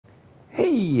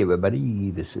Hey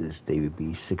everybody, this is David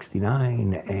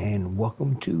B69 and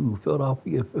welcome to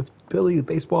Philadelphia Phillies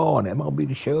baseball on MLB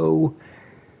The Show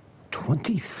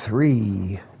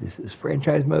 23. This is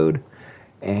franchise mode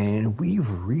and we've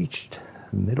reached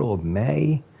the middle of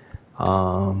May. As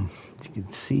you can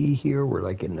see here, we're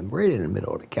like right in the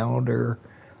middle of the calendar.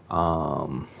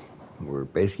 We're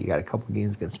basically got a couple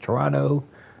games against Toronto,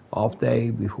 off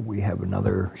day before we have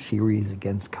another series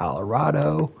against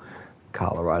Colorado.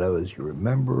 Colorado, as you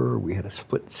remember, we had a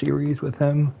split series with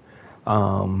them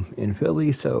in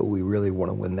Philly, so we really want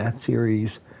to win that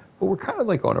series. But we're kind of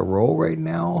like on a roll right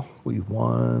now. We've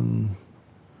won,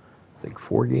 I think,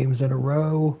 4 games in a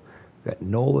row. We got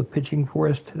Nola pitching for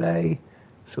us today,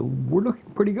 so we're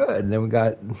looking pretty good. And then we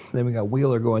got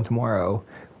Wheeler going tomorrow,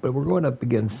 but we're going up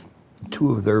against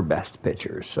 2 of their best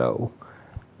pitchers. So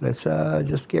let's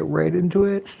just get right into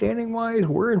it. Standing wise,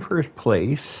 we're in first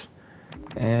place.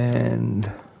 And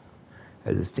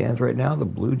as it stands right now, the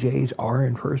Blue Jays are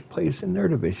in first place in their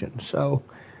division. So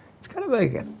it's kind of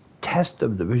like a test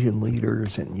of division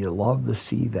leaders, and you love to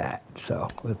see that. So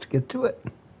let's get to it.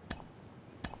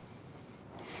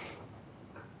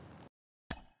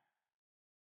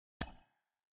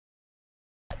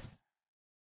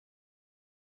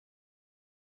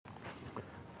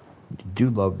 You do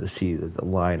love to see that the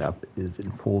lineup is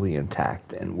fully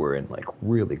intact, and we're in like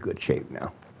really good shape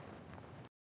now.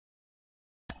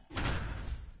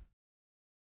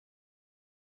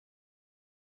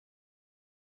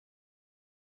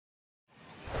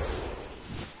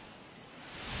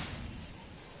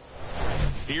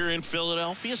 Here in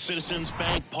Philadelphia, Citizens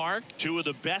Bank Park, 2 of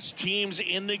the best teams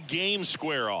in the game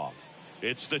square off.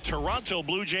 It's the Toronto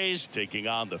Blue Jays taking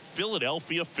on the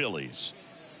Philadelphia Phillies.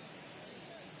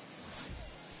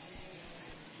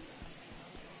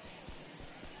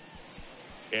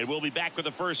 And we'll be back with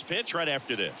the first pitch right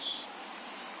after this.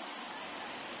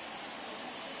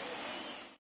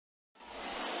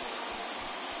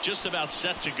 Just about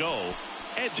set to go.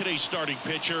 And today's starting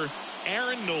pitcher,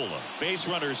 Aaron Nola. Base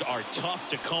runners are tough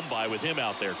to come by with him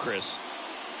out there, Chris.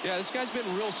 Yeah, this guy's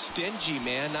been real stingy,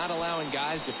 man. Not allowing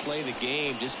guys to play the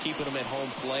game, just keeping them at home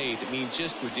plate. I mean,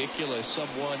 just ridiculous.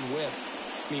 Sub-1 whip.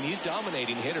 I mean, he's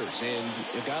dominating hitters, and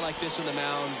a guy like this on the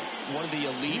mound, one of the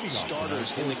elite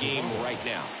starters in the game right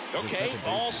now. Okay,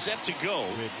 all set to go.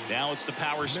 Now it's the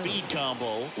power speed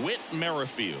combo. Whit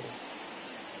Merrifield.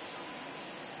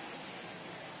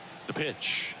 The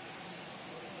pitch.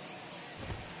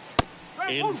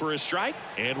 In for a strike,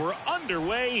 and we're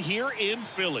underway here in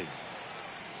Philly.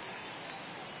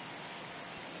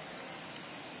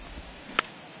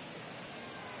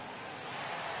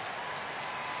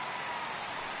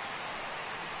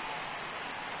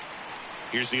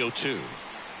 Here's the 0-2.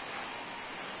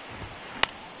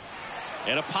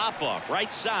 And a pop-up,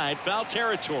 right side, foul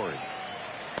territory.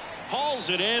 Hauls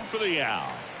it in for the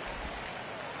out.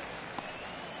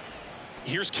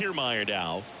 Here's Kiermaier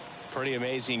now. Pretty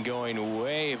amazing, going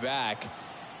way back.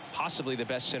 Possibly the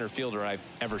best center fielder I've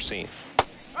ever seen.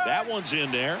 That one's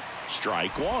in there.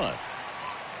 Strike 1.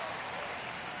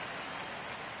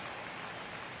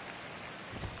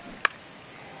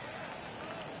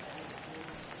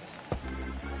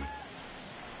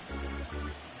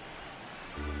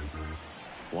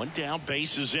 One down,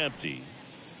 base is empty.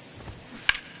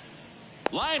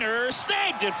 Liner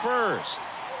snagged at first.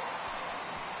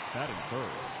 Batting third,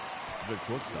 the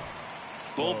shortstop.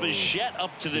 Bo Bichette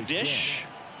up to the dish.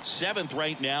 7th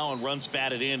right now, and runs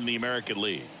batted in the American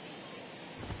League.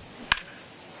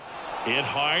 Hit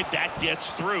hard, that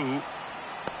gets through.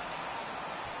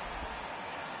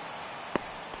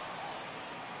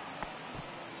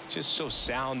 Just so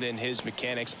sound in his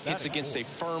mechanics. Hits against a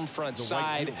firm front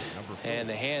side, and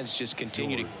the hands just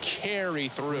continue to carry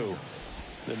through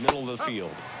the middle of the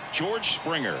field. George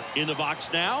Springer in the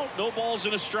box now. No balls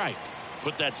and a strike.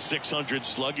 Put that 600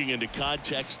 slugging into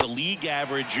context. The league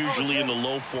average usually in the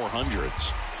low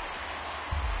 400s.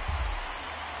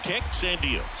 Kicks and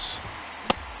deals.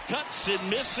 Cuts and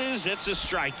misses. It's a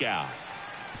strikeout.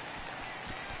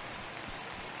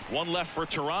 1 left for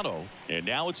Toronto. And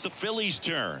now it's the Phillies'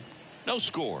 turn. No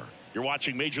score. You're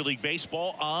watching Major League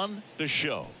Baseball on The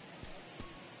Show.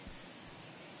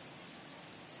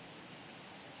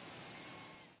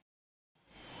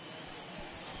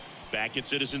 Back at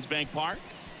Citizens Bank Park.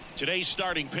 Today's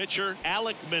starting pitcher,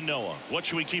 Alek Manoah. What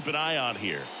should we keep an eye on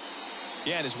here?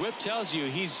 Yeah, and as Whip tells you,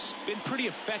 he's been pretty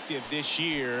effective this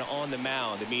year on the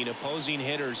mound. I mean, opposing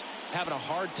hitters having a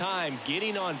hard time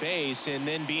getting on base and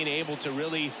then being able to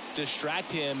really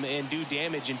distract him and do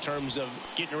damage in terms of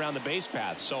getting around the base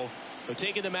path. So So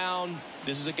taking the mound,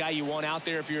 this is a guy you want out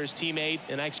there if you're his teammate,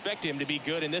 and I expect him to be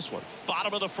good in this one.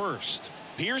 Bottom of the first.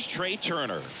 Here's Trey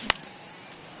Turner.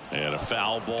 And a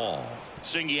foul ball.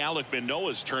 Singy Alec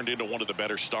Manoah's turned into one of the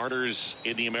better starters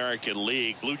in the American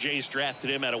League. Blue Jays drafted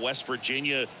him out of West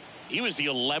Virginia. He was the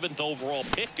 11th overall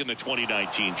pick in the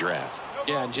 2019 draft.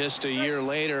 Yeah, and just a year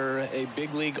later, a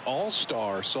big league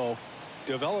all-star. So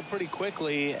developed pretty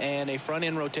quickly and a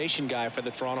front-end rotation guy for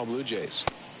the Toronto Blue Jays.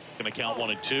 Going to count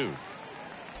 1-2.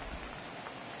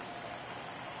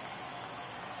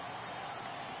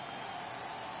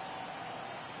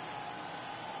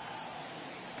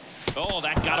 Oh,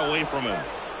 that got away from him.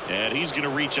 And he's going to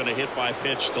reach on a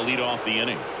hit-by-pitch to lead off the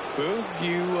inning. Boo,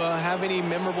 you have any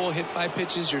memorable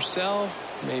hit-by-pitches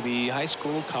yourself? Maybe high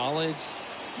school, college?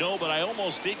 No, but I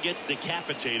almost did get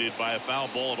decapitated by a foul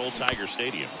ball at Old Tiger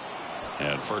Stadium.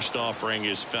 And first offering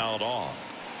is fouled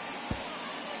off.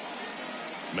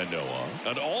 Manoah,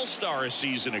 an all-star a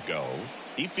season ago.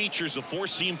 He features a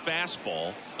four-seam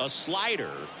fastball, a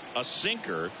slider, a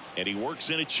sinker, and he works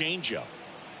in a changeup.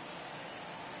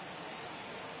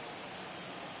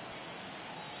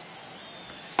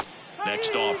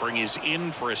 Next offering is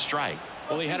in for a strike.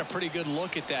 Well, he had a pretty good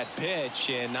look at that pitch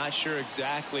and not sure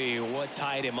exactly what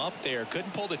tied him up there.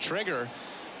 Couldn't pull the trigger,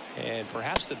 and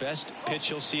perhaps the best pitch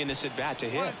he'll see in this at bat to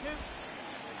hit.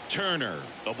 Turner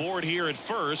aboard here at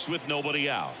first with nobody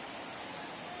out.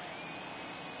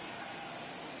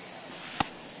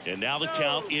 And now the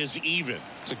count is even.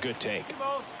 It's a good take.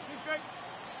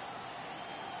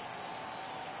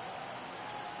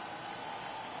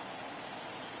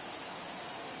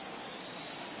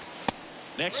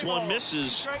 Next one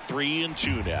misses.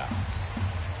 3-2 now.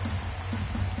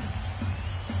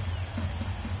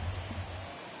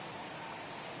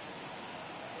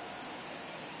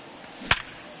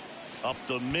 Up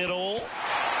the middle.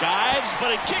 Dives,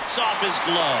 but it kicks off his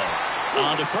glove.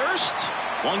 On to first.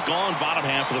 One gone, bottom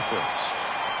half of the first.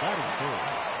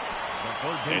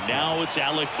 And now it's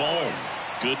Alec Bohm.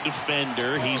 Good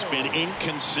defender. He's been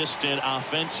inconsistent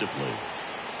offensively.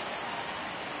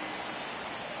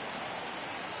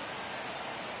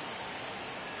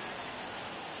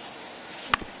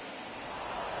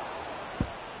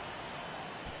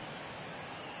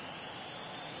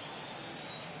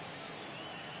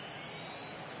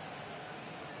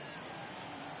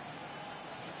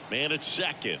 Man at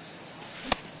second.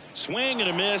 Swing and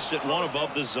a miss at one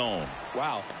above the zone.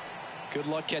 Wow. Good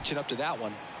luck catching up to that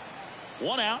one.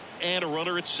 One out and a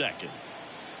runner at second.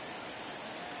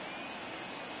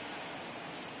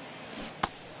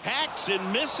 Hacks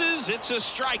and misses. It's a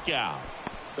strikeout.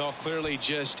 Well, clearly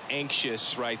just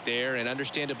anxious right there, and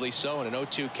understandably so. In an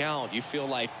 0-2 count, you feel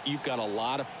like you've got a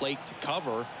lot of plate to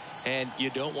cover, and you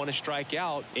don't want to strike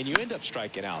out, and you end up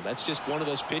striking out. That's just one of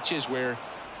those pitches where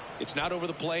it's not over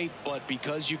the plate, but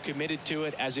because you committed to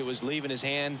it as it was leaving his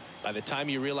hand, by the time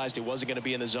you realized it wasn't going to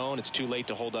be in the zone, it's too late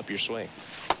to hold up your swing.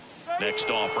 Next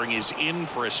offering is in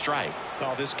for a strike.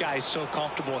 Oh, this guy's so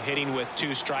comfortable hitting with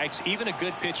 2 strikes. Even a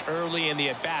good pitch early in the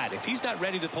at-bat. If he's not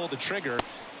ready to pull the trigger,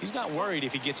 he's not worried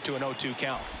if he gets to an 0-2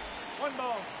 count. 1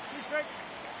 ball, 2 strikes.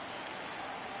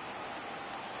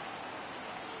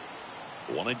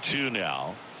 1-2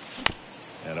 now.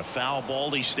 And a foul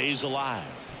ball. He stays alive.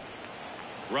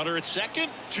 Runner at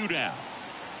second, 2 down.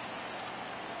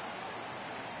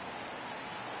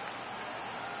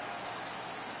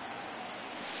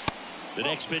 The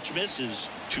next pitch misses.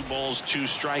 2 balls, 2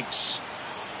 strikes.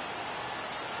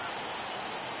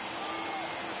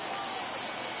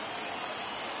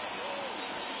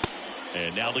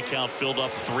 And now the count filled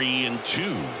up 3-2.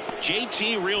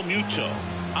 JT Realmuto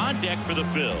on deck for the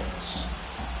Phillies.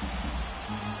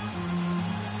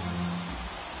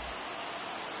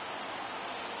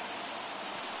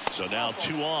 So now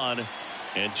 2 on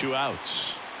and 2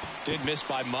 outs. Did miss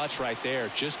by much right there.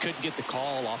 Just couldn't get the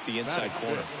call off the inside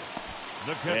corner.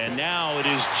 And now it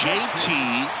is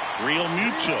JT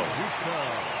Realmuto.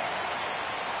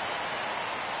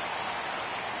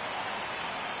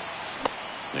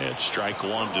 And strike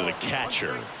 1 to the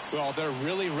catcher. Well, they're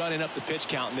really running up the pitch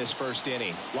count in this first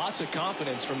inning. Lots of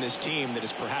confidence from this team that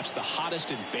is perhaps the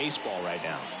hottest in baseball right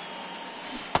now.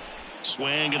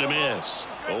 Swing and a miss.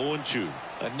 0-2.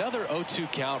 Another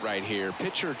 0-2 count right here.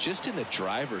 Pitcher just in the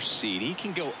driver's seat. He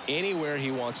can go anywhere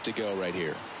he wants to go right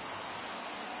here.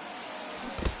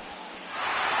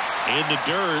 In the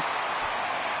dirt,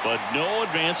 but no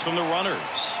advance from the runners.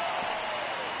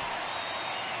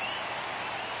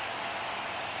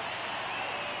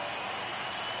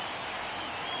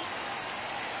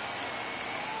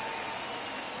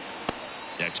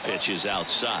 Next pitch is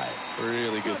outside.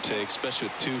 Really good take, especially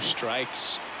with 2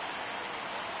 strikes.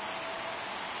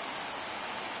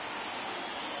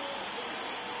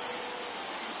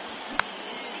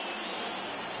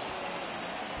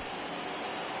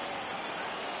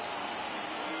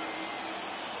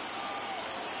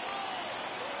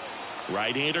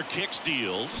 Right-hander kicks,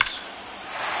 deals.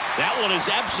 That one is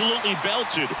absolutely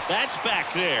belted. That's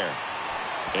back there.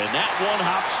 And that one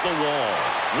hops the wall.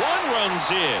 One runs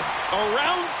in.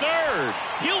 Around third.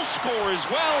 He'll score as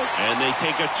well. And they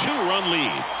take a 2-run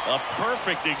lead. A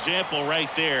perfect example right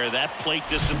there. That plate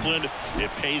discipline, it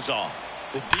pays off.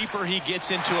 The deeper he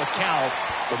gets into a count,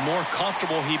 the more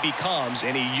comfortable he becomes,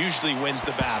 and he usually wins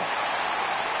the battle.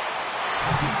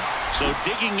 So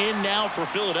digging in now for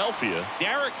Philadelphia,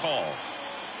 Derek Hall.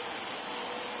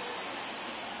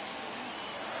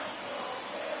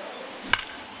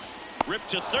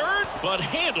 Ripped to third, but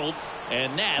handled,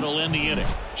 and that'll end the inning.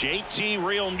 JT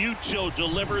Realmuto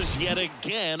delivers yet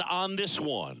again on this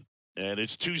one. And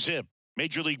it's 2-zip.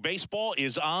 Major League Baseball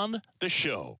is on the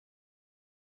show.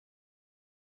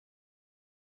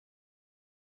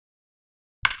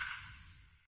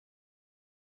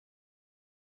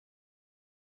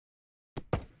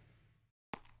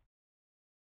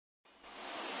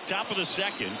 Top of the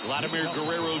second, Vladimir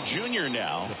Guerrero Jr.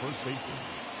 now. The first baseman,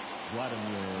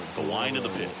 Vladimir The line of the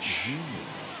pitch.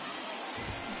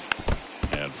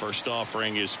 And first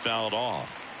offering is fouled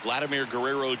off. Vladimir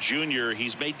Guerrero Jr.,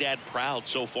 he's made Dad proud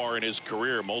so far in his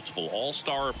career. Multiple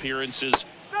all-star appearances.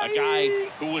 A guy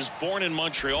who was born in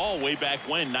Montreal way back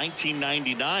when,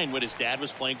 1999, when his dad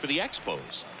was playing for the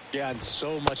Expos. Yeah, and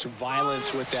so much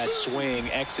violence with that swing.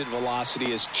 Exit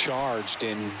velocity is charged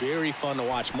and very fun to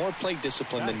watch. More plate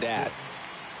discipline than Dad.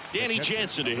 Danny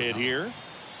Jansen to hit here.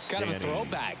 Kind of a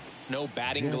throwback. No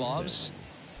batting gloves.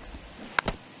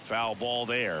 Foul ball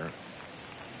there.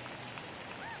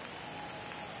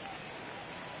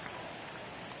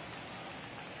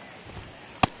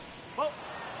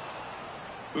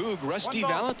 Ooh, Rusty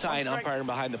Valentine umpiring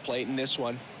behind the plate in this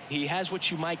one. He has what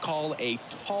you might call a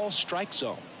tall strike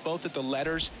zone, both at the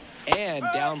letters and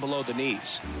down below the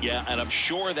knees. Yeah, and I'm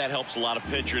sure that helps a lot of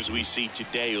pitchers we see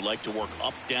today who like to work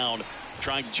up, down,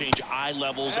 trying to change eye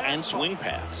levels and swing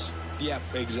paths. Yep,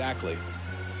 exactly.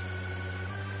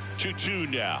 2-2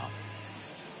 now.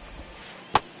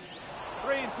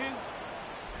 3-2.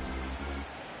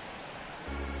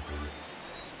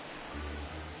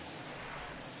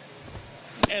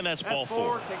 And that's ball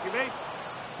four. Take your base.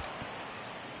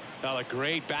 Now a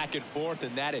great back and forth,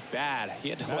 and that at bat. He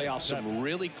had to lay off some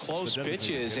really close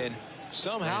pitches, and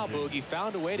somehow Boogie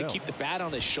found a way to keep the bat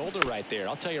on his shoulder right there.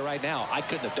 I'll tell you right now, I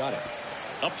couldn't have done it.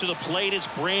 Up to the plate, it's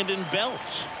Brandon Belt.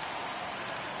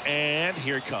 And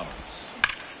here it comes.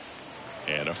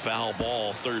 And a foul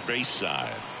ball, third base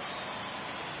side.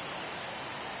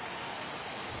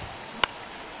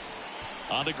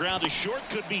 On the ground to short,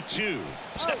 could be two.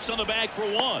 Steps on the bag for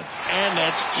one. And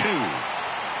that's two.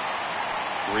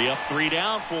 3 up, 3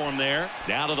 down for him there.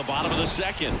 Down to the bottom of the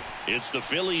second. It's the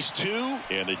Phillies 2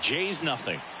 and the Jays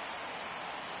nothing.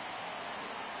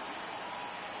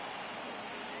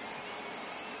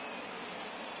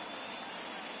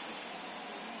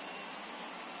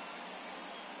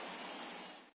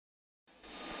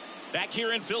 Back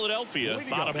here in Philadelphia,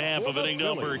 bottom half of inning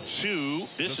number 2.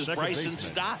 This is Bryson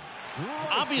Stott.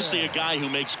 Obviously a guy who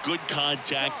makes good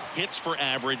contact, hits for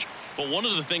average, but one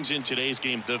of the things in today's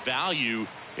game, the value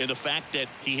in the fact that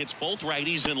he hits both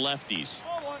righties and lefties.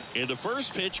 And the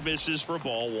first pitch misses for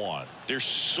ball one. They're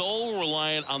so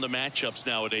reliant on the matchups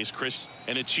nowadays, Chris,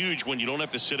 and it's huge when you don't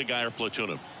have to sit a guy or platoon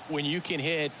him. When you can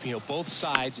hit, both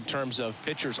sides in terms of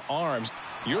pitchers' arms,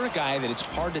 you're a guy that it's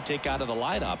hard to take out of the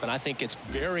lineup, and I think it's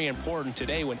very important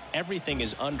today when everything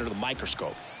is under the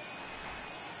microscope.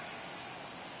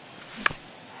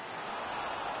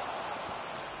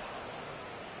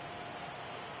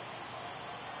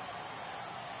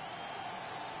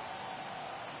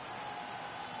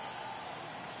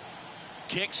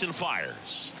 Kicks and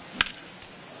fires.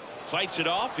 Fights it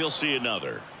off. You'll see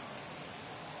another.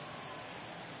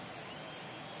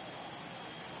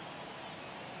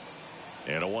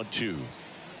 And a 1-2.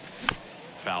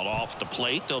 Fouled off the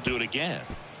plate. They'll do it again.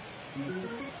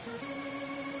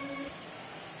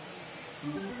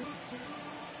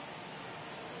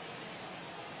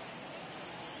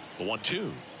 The 1-2.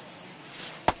 2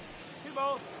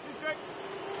 balls, 2 strikes.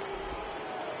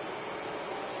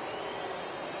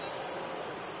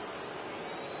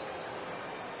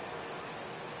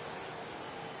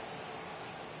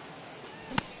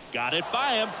 Got it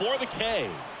by him for the K.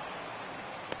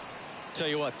 Tell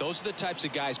you what, those are the types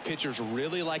of guys pitchers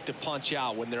really like to punch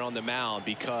out when they're on the mound,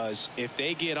 because if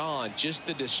they get on, just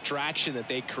the distraction that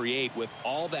they create with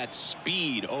all that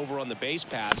speed over on the base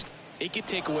paths, it could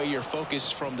take away your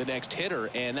focus from the next hitter,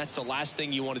 and that's the last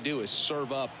thing you want to do is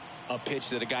serve up a pitch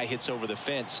that a guy hits over the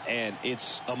fence and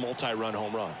it's a multi-run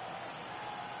home run.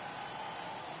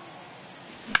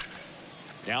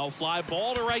 Now a fly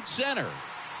ball to right center.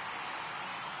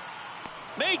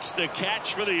 Makes the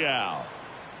catch for the out.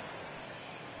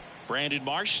 Brandon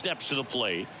Marsh steps to the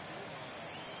plate.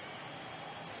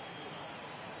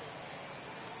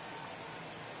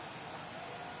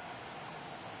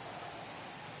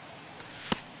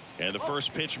 And the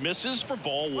first pitch misses for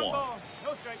ball one. Ball.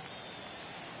 No strike.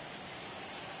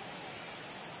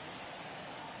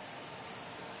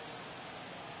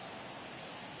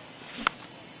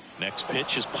 Next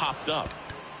pitch is popped up.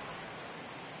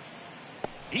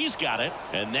 He's got it,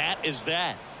 and that is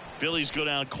that. Phillies go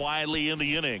down quietly in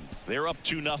the inning. They're up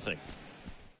 2-0.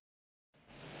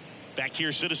 Back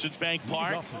here, Citizens Bank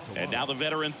Park, and now the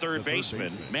veteran third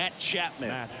baseman, Matt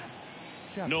Chapman.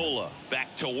 Nola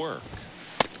back to work.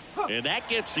 And that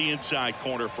gets the inside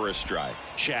corner for a strike.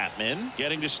 Chapman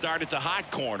getting to start at the hot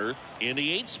corner in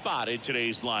the 8th spot in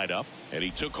today's lineup. And he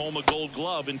took home a gold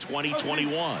glove in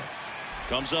 2021.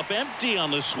 Comes up empty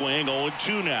on the swing,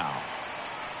 0-2 now.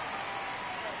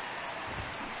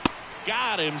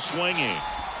 Got him swinging.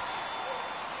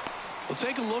 Well,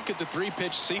 take a look at the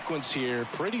 3-pitch sequence here.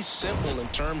 Pretty simple in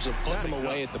terms of putting them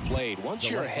away at the plate. Once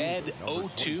you're ahead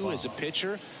 0-2 as a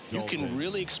pitcher, you can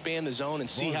really expand the zone and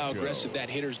see how aggressive that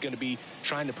hitter is going to be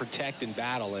trying to protect and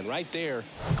battle. And right there,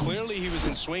 clearly he was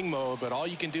in swing mode, but all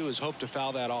you can do is hope to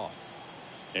foul that off.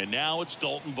 And now it's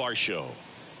Dalton Varsho.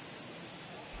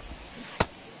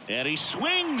 And he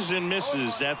swings and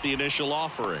misses at the initial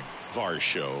offering.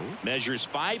 Varsho measures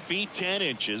 5 feet 10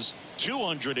 inches,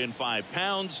 205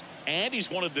 pounds, and he's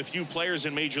one of the few players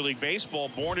in Major League Baseball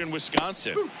born in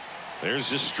Wisconsin. There's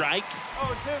the strike.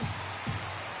 0-2.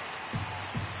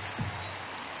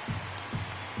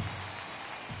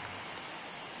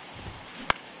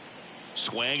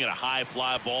 Swing and a high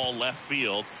fly ball left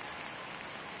field.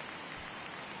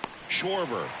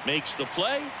 Schwarber makes the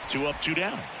play. 2 up, 2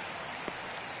 down.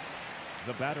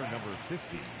 The batter, number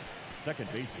 50,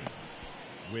 second baseman.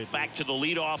 Back to the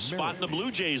leadoff spot in the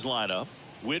Blue Jays lineup.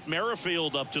 Whit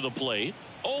Merrifield up to the plate.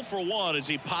 0 for 1 as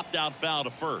he popped out foul to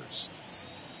first.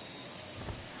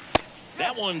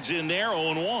 That one's in there,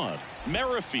 0-1.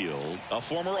 Merrifield, a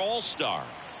former All-Star,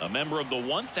 a member of the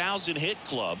 1,000 hit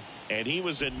club, and he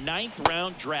was a 9th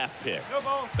round draft pick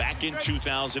back in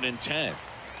 2010.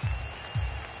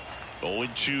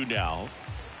 0-2 now.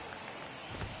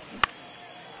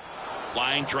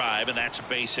 Line drive, and that's a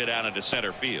base hit out into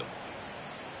center field.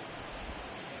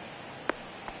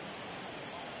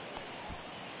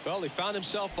 Well, he found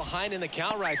himself behind in the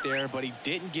count right there, but he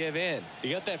didn't give in. He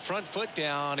got that front foot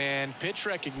down, and pitch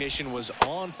recognition was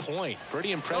on point.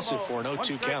 Pretty impressive for an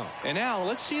 0-2 count. And now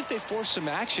let's see if they force some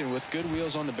action with good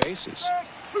wheels on the bases.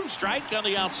 Strike on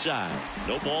the outside.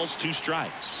 No balls, 2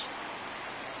 strikes.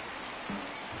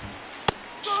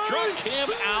 Struck him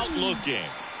out looking.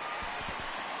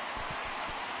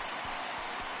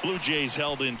 Blue Jays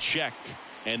held in check,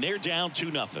 and they're down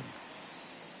 2-0.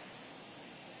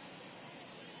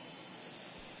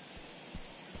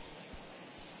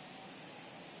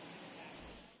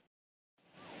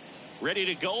 Ready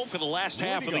to go for the last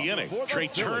half of the inning. Trey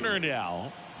Turner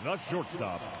now. The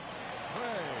shortstop,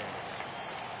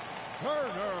 Turner.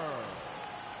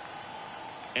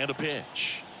 And a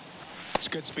pitch. It's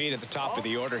good speed at the top of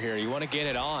the order here. You want to get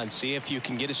it on, see if you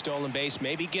can get a stolen base,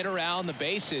 maybe get around the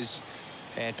bases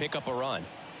and pick up a run.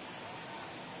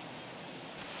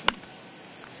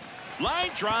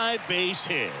 Line drive, base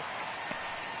hit.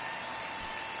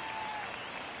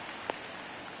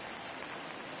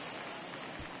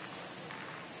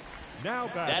 Now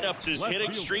That ups his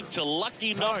hitting streak to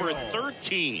lucky number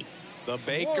 13. The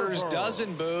Baker's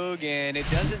dozen, Boog, and it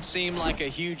doesn't seem like a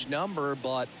huge number,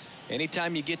 but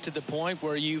anytime you get to the point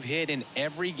where you've hit in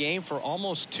every game for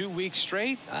almost 2 weeks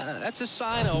straight, that's a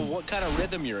sign of what kind of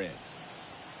rhythm you're in.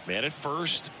 Man at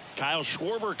first, Kyle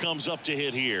Schwarber comes up to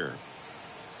hit here.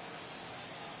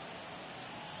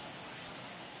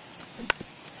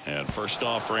 And first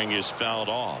offering is fouled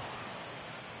off.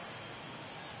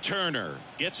 Turner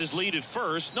gets his lead at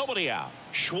first. Nobody out.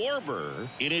 Schwarber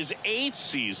in his 8th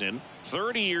season,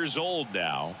 30 years old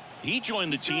now. He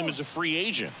joined the team as a free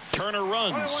agent. Turner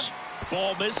runs.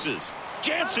 Ball misses.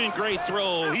 Jansen, great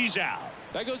throw. He's out.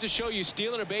 That goes to show you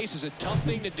stealing a base is a tough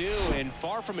thing to do and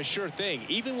far from a sure thing,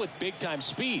 even with big-time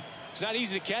speed. It's not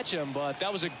easy to catch him, but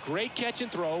that was a great catch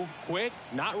and throw. Quick,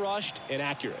 not rushed, and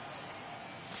accurate.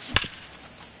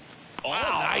 Oh,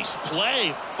 nice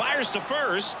play. Fires to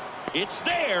first. It's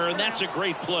there, and that's a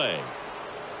great play.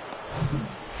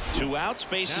 2 outs,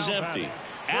 base is empty.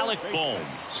 Alec Bohm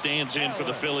stands in for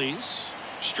the Phillies.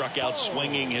 Struck out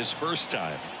swinging his first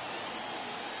time.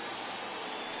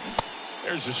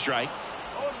 There's the strike.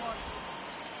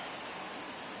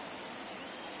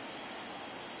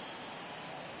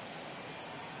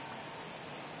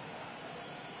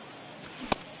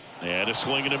 And a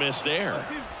swing and a miss there.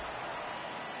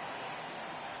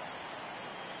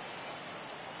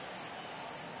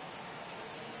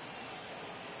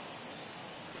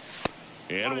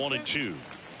 And 1-2.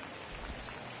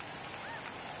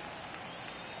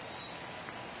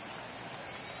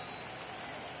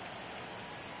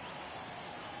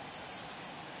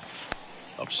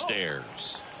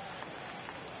 Upstairs.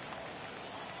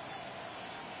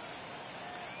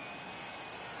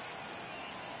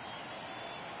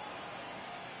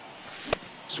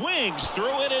 Swings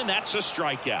through it, and that's a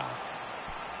strikeout.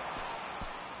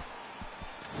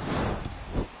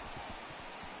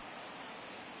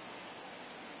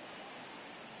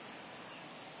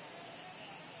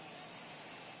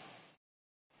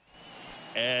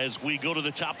 As we go to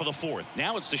the top of the fourth,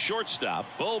 now it's the shortstop,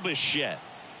 Bo Bichette.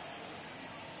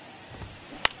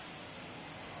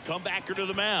 Comebacker to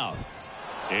the mound.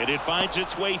 And it finds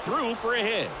its way through for a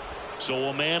hit. So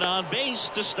a man on base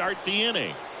to start the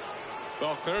inning.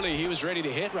 Well, clearly he was ready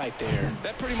to hit right there.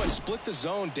 That pretty much split the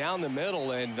zone down the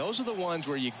middle, and those are the ones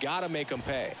where you got to make them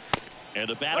pay. And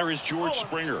the batter is George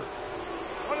Springer.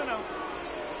 1-0.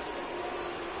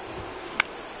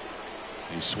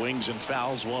 He swings and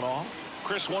fouls one off.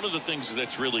 Chris, one of the things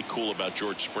that's really cool about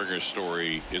George Springer's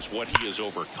story is what he has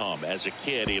overcome. As a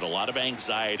kid, he had a lot of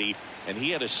anxiety, and he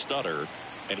had a stutter.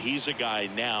 And he's a guy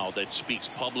now that speaks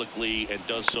publicly and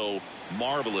does so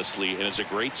marvelously and is a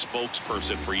great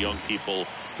spokesperson for young people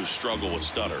who struggle with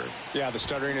stuttering. Yeah, the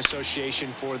Stuttering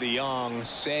Association for the Young,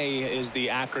 SAY is the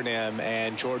acronym,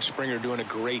 and George Springer doing a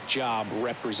great job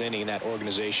representing that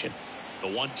organization. The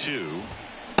 1-2.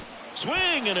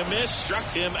 Swing and a miss, struck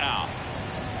him out.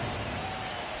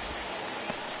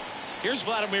 Here's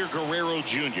Vladimir Guerrero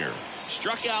Jr.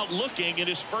 Struck out looking at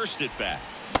his first at bat.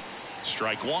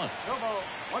 Strike one. No ball.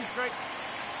 1 strike.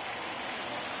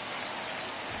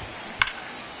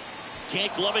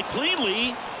 Can't glove it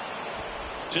cleanly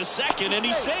to second, and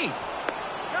he's safe.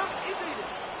 No, he beat it.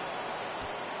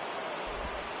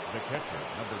 The catcher,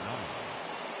 number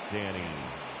 9, Danny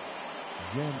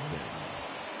Jansen.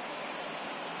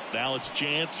 Now it's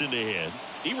Jansen to hit.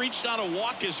 He reached out a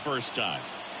walk his first time.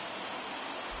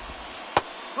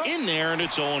 In there, and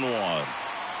it's 0-1.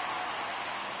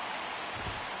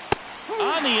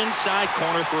 On the inside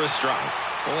corner for a strike.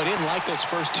 Well, he didn't like those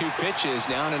first 2 pitches.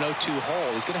 Now in an 0-2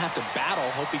 hole. He's going to have to battle.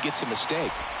 Hope he gets a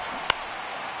mistake.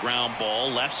 Ground ball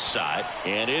left side,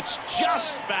 and it's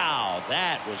just foul.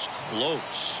 That was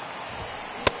close.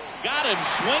 Got him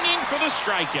swinging for the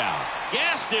strikeout.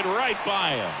 Gassed it right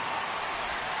by him.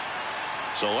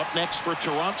 So up next for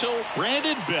Toronto,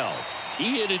 Brandon Belt.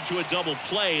 He hit into a double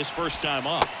play his first time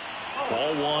up.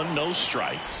 Ball 1, no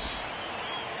strikes.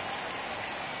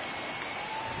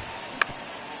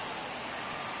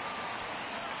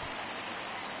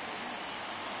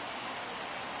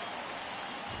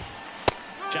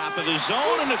 Top of the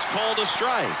zone, and it's called a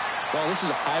strike. Well, this is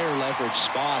a higher leverage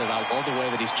spot, and I love the way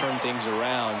that he's turned things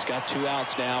around. He's got 2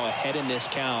 outs now ahead in this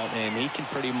count, and he can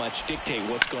pretty much dictate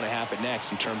what's going to happen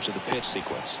next in terms of the pitch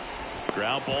sequence.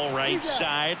 Ground ball right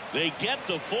side. They get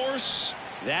the force.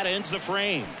 That ends the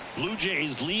frame. Blue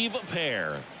Jays leave a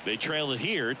pair. They trail it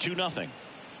here 2-0.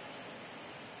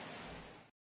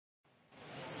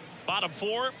 Bottom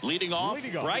 4, leading off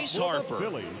Bryce Harper.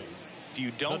 Phillies. If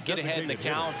you don't get ahead in the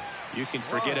count, you can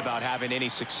forget about having any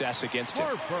success against him.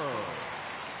 Harper.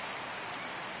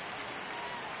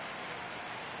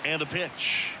 And the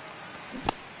pitch.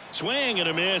 Swing and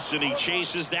a miss, and he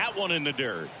chases that one in the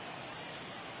dirt.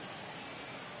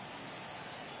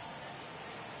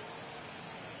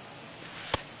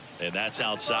 And that's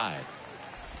outside.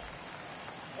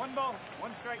 1 ball.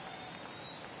 1 strike.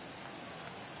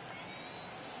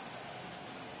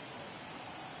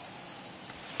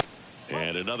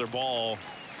 And another ball.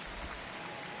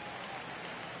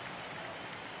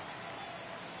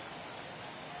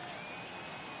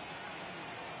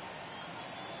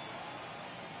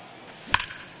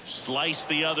 Slice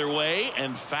the other way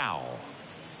and foul.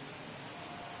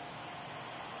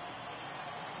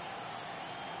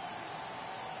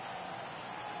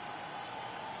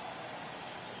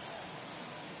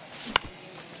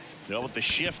 Now with the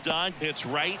shift on, hits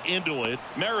right into it.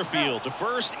 Merrifield to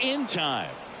first in time.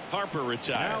 Harper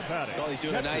retired. Well, he's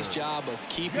doing a nice job of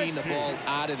keeping the ball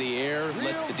out of the air.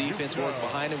 Lets the defense work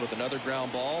behind him with another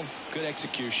ground ball. Good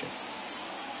execution.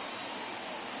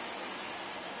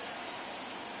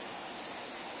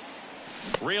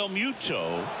 Real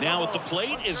Muto now at the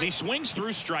plate as he swings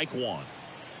through strike 1.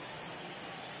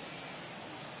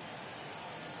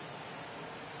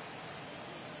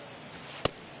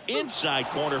 Inside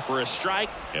corner for a strike,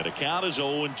 and a count is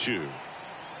 0-2.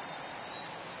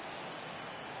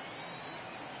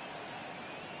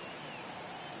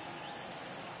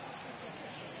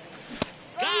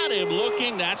 got him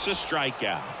looking. That's a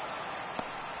strikeout.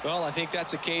 Well, I think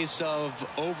that's a case of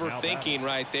overthinking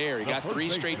right there. He got 3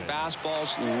 straight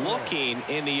fastballs looking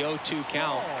in the 0-2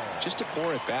 count just to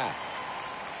pour it back.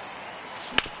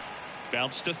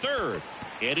 Bounce to third,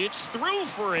 and it's through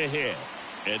for a hit,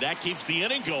 and that keeps the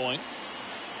inning going.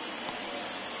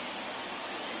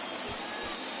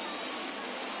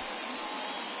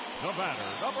 The batter,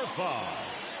 number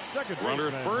 5. Runner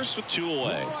at first with 2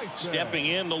 away. Stepping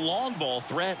in, the long ball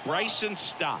threat, Bryson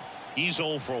Stott. He's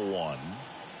 0 for 1.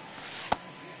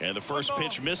 And the first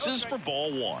pitch misses for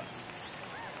ball 1.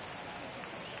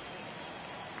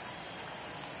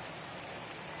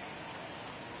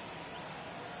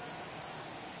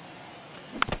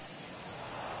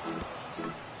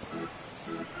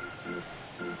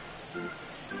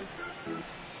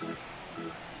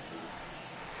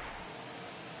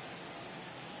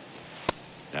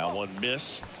 That one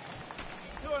missed.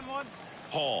 2-1.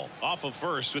 Hall off of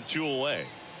first with 2 away.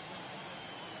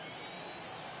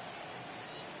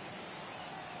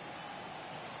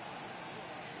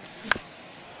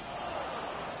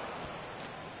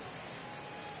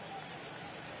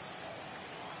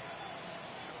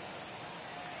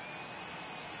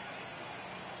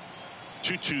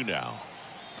 Two now.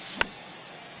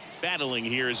 Battling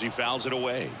here as he fouls it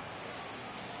away.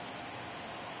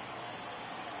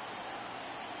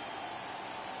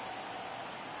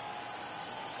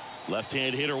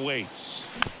 Left-hand hitter waits.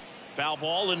 Foul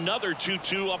ball, another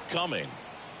 2-2 upcoming.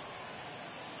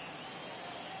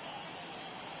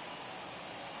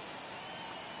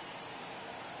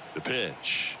 The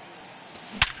pitch.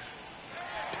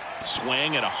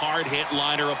 Swing and a hard hit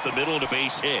liner up the middle to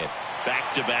base hit.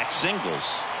 Back-to-back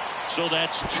singles. So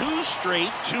that's 2 straight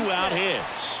 2-out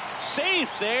hits.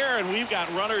 Safe there, and we've got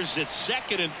runners at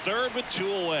second and third with 2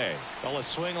 away. Well, a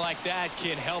swing like that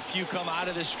can help you come out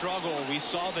of the struggle. We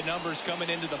saw the numbers coming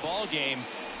into the ball game,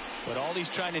 but all he's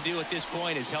trying to do at this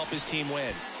point is help his team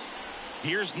win.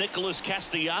 Here's Nicholas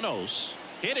Castellanos.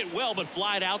 Hit it well, but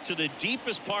flied out to the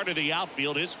deepest part of the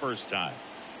outfield his first time.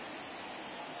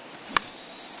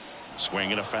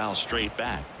 Swing and a foul straight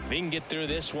back. If he can get through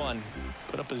this one,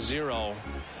 put up a 0,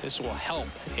 this will help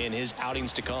in his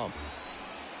outings to come.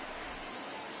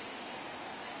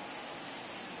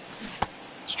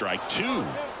 Strike 2.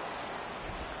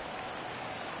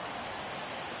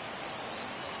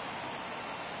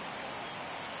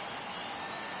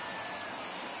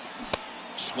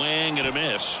 Swing and a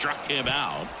miss. Struck him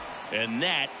out. And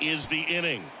that is the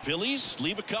inning. Phillies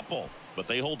leave a couple, but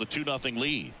they hold a 2-0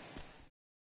 lead.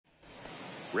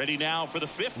 Ready now for the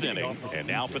 5th inning. And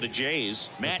now for the Jays,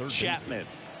 Matt Chapman.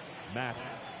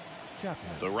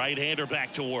 The right-hander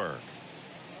back to work.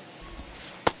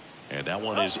 And that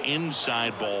one is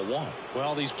inside ball 1.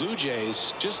 Well, these Blue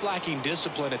Jays just lacking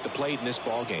discipline at the plate in this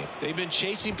ball game. They've been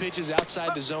chasing pitches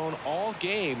outside the zone all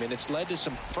game, and it's led to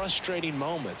some frustrating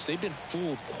moments. They've been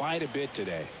fooled quite a bit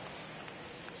today.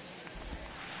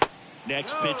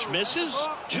 Next pitch misses.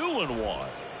 2-1.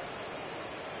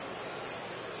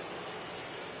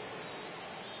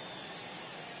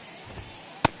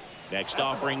 Next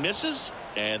offering misses,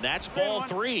 and that's ball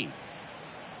 3.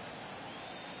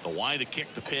 The wide to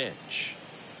kick the pitch.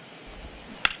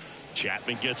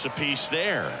 Chapman gets a piece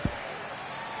there.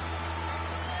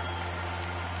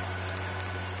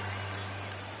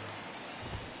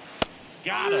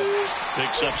 Got him.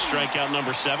 Picks up strikeout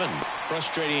number 7.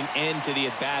 Frustrating end to the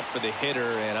at-bat for the hitter,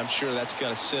 and I'm sure that's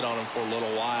going to sit on him for a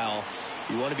little while.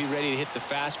 You want to be ready to hit the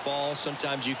fastball.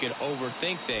 Sometimes you can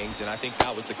overthink things, and I think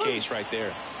that was the case right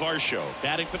there. Varsho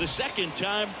batting for the 2nd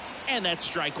time, and that's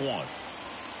strike 1.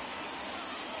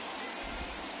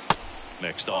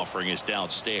 Next offering is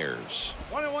downstairs.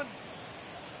 1-1.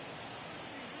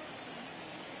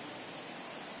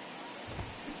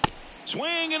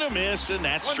 Swing and a miss, and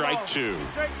that's strike 2.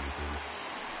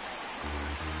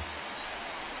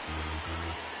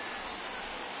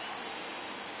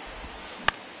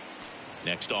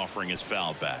 Next offering is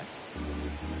fouled back.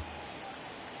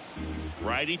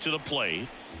 Righty to the plate.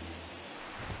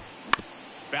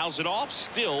 Fouls it off.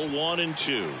 Still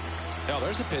 1-2. Now,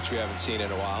 there's a pitch we haven't seen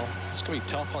in a while. It's going to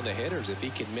be tough on the hitters if he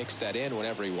can mix that in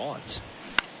whenever he wants.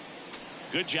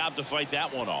 Good job to fight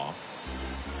that one off.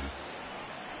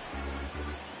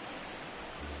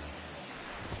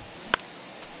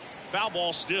 Foul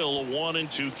ball, still a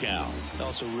 1-2 count.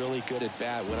 Also really good at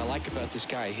bat. What I like about this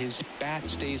guy, his bat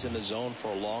stays in the zone for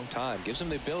a long time. Gives him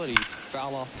the ability to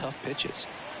foul off tough pitches.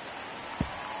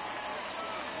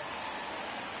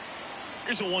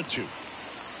 Here's a 1-2.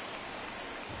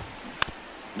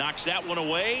 Knocks that one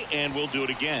away, and we'll do it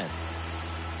again.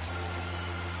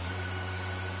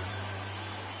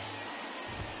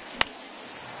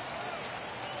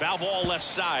 Foul ball left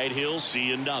side. He'll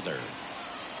see another.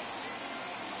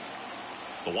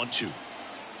 The 1-2.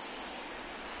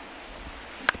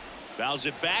 Fouls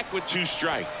it back with 2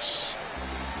 strikes.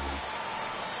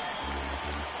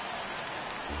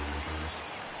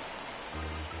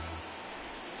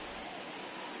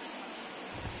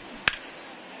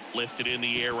 Lifted in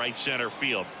the air, right center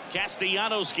field.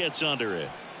 Castellanos gets under it.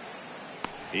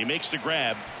 He makes the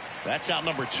grab. That's out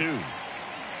number 2.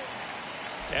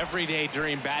 Every day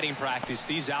during batting practice,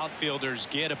 these outfielders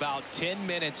get about 10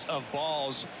 minutes of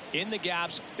balls in the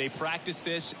gaps. They practice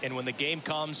this, and when the game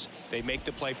comes, they make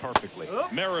the play perfectly.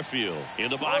 Merrifield in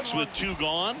the box with 2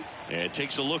 gone, and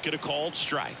takes a look at a called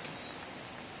strike.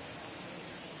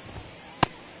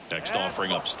 Next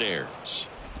offering upstairs.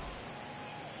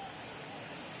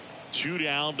 2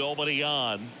 down, nobody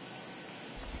on.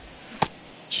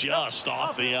 Just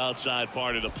off the outside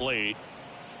part of the plate.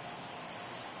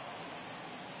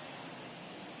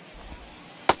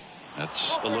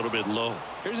 That's a little bit low.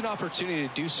 Here's an opportunity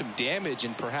to do some damage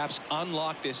and perhaps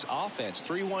unlock this offense.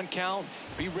 3-1 count.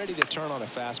 Be ready to turn on a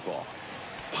fastball.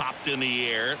 Popped in the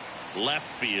air, left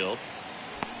field,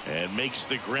 and makes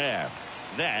the grab.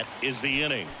 That is the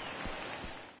inning.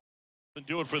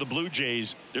 Do it for the Blue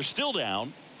Jays. They're still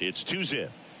down. It's 2-0.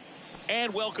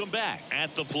 And welcome back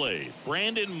at the plate,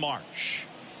 Brandon Marsh.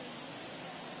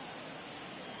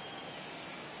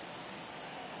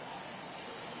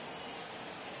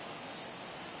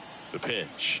 The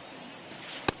pitch.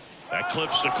 That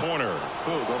clips the corner.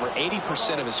 Over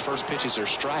 80% of his first pitches are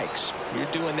strikes.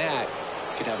 You're doing that,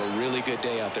 you could have a really good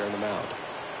day out there on the mound.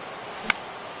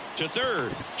 To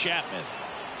third, Chapman.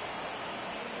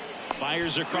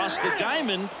 Fires across the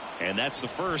diamond, and that's the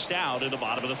first out in the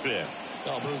bottom of the 5th.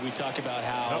 Oh, Boog, we talk about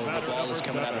how the ball is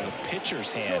coming out of the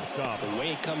pitcher's hand. The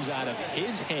way it comes out of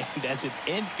his hand as an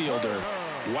infielder,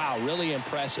 wow, really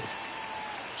impressive.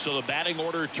 So the batting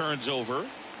order turns over,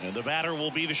 and the batter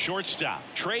will be the shortstop,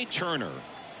 Trey Turner.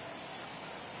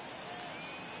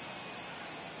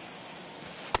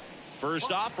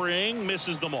 First offering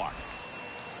misses the mark.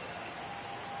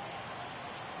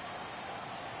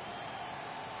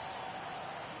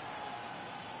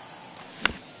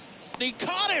 He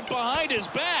caught it behind his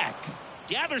back.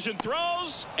 Gathers and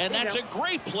throws, and that's a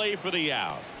great play for the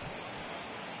out.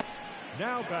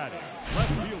 Now batting,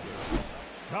 left fielder,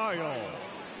 Kyle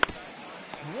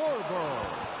Schwarber.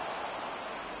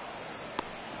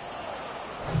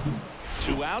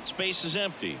 2 outs, base is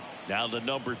empty. Now the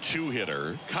number 2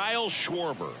 hitter, Kyle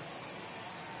Schwarber.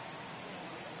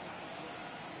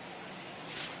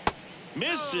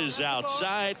 Misses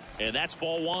outside, and that's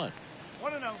ball 1.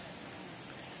 1-0.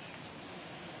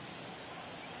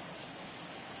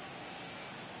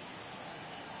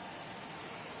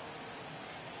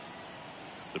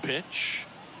 The pitch.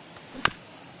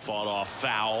 Fought off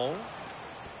foul.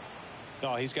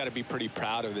 Oh, he's got to be pretty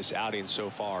proud of this outing so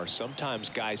far. Sometimes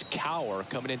guys cower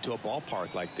coming into a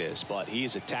ballpark like this, but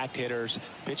he's attacked hitters.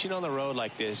 Pitching on the road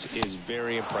like this is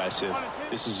very impressive.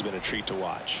 This has been a treat to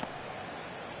watch.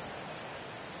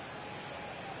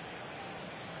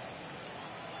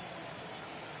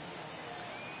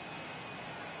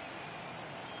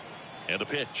 And a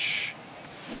pitch.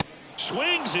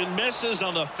 Swings and misses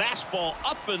on the fastball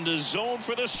up in the zone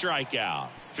for the strikeout.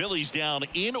 Phillies down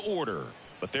in order,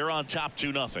 but they're on top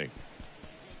 2-0.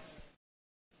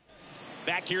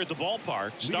 Back here at the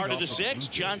ballpark, start of the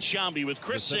 6th, John Shambi with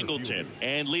Chris Singleton,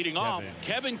 and leading off,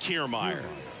 Kevin Kiermaier.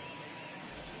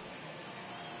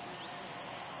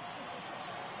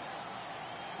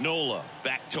 Nola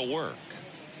back to work.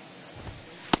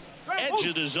 Edge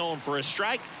of the zone for a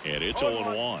strike, and it's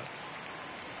 0-1.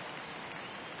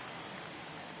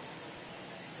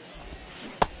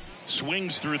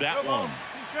 Swings through that one.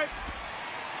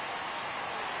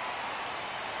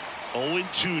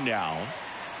 0-2 now.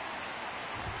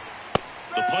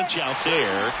 The punch out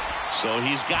there. So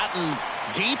he's gotten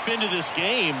deep into this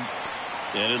game,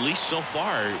 and at least so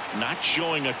far not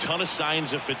showing a ton of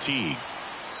signs of fatigue.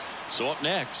 So up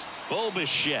next, Bo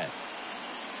Bichette.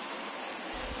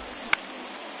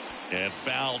 And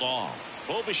fouled off.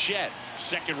 Bo Bichette,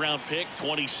 2nd round pick,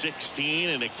 2016,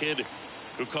 and a kid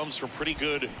who comes from pretty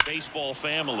good baseball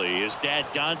family. His dad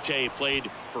Dante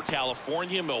played for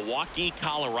California, Milwaukee,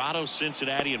 Colorado,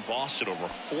 Cincinnati, and Boston over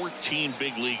 14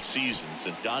 big league seasons,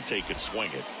 and Dante could swing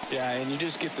it. Yeah, and you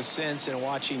just get the sense in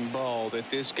watching Bo that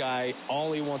this guy,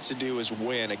 all he wants to do is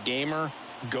win. A gamer,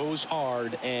 goes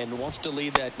hard, and wants to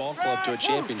lead that ball club to a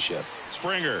championship.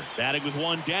 Springer batting with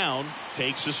 1 down,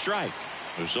 takes a strike.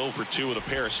 It was 0-2 with a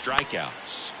pair of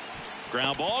strikeouts.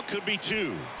 Ground ball could be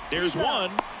 2. There's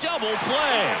 1. Double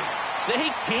play. They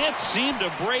can't seem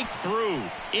to break through.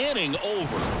 Inning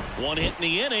over. One hit in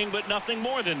the inning, but nothing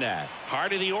more than that.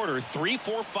 Heart of the order, 3,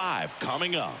 4, 5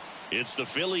 coming up. It's the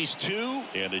Phillies 2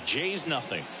 and the Jays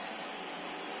nothing.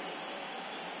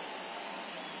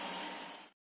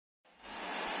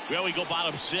 Well, we go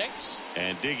bottom 6,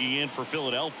 and digging in for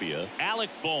Philadelphia, Alec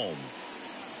Bohm.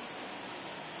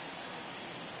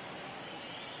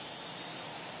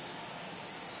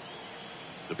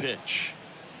 The pitch.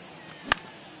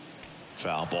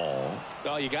 Foul ball.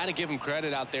 Well, you got to give him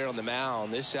credit out there on the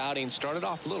mound. This outing started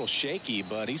off a little shaky,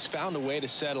 but he's found a way to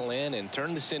settle in and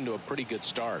turn this into a pretty good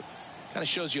start. Kind of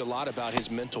shows you a lot about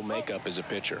his mental makeup as a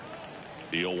pitcher.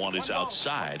 The 0-1 is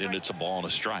outside, and it's a ball and a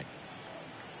strike.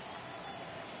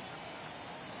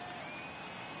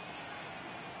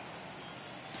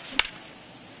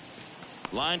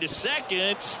 Line to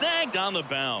second, snagged on the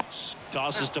bounce.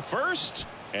 Tosses to first,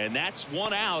 and that's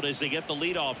one out as they get the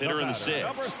leadoff hitter in the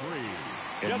 6th.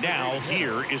 And now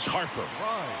here is Harper.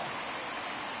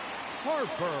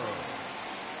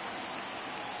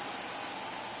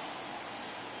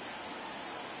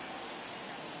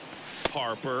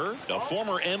 Harper, the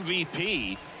former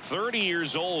MVP, 30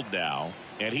 years old now,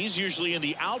 and he's usually in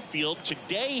the outfield.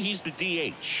 Today he's the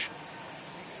DH.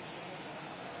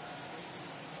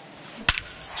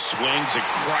 Swings and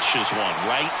crushes one.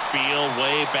 Right field,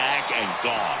 way back, and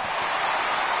gone.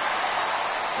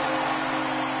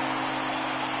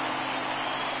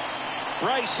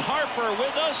 Bryce Harper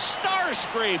with a star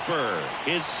scraper.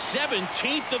 His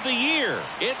 17th of the year.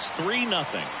 It's 3-0.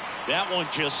 That one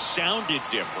just sounded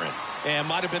different. And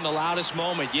might have been the loudest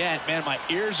moment yet. Man, my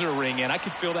ears are ringing. I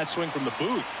could feel that swing from the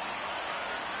booth.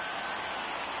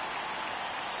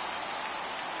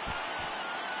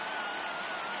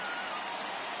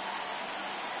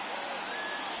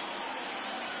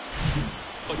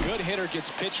 A good hitter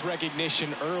gets pitch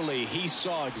recognition early. He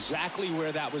saw exactly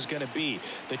where that was going to be.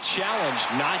 The challenge,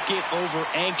 not get over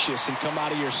anxious and come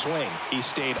out of your swing. He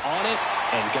stayed on it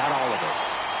and got all of it.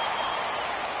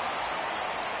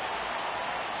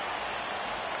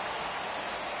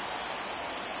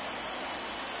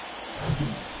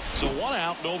 So 1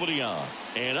 out, nobody on.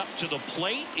 And up to the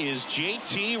plate is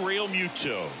JT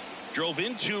Realmuto. Drove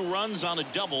in 2 runs on a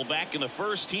double back in the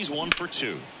first. He's 1 for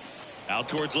 2. Out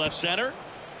towards left center.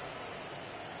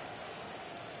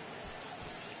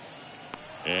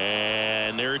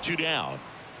 And there are 2 down.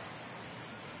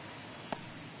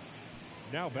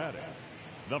 Now batting,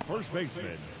 the first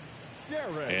baseman,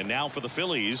 Derek. And now for the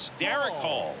Phillies, Derek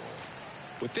Hall.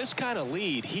 With this kind of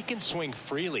lead, he can swing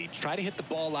freely, try to hit the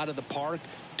ball out of the park,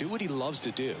 do what he loves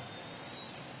to do.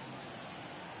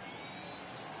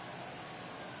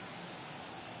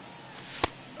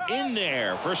 In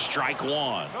there for strike 1.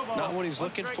 Not what he's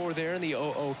looking for there in the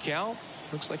 0-0 count.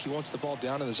 Looks like he wants the ball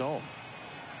down in the zone.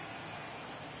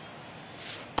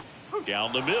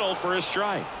 Down the middle for a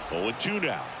strike. 0-2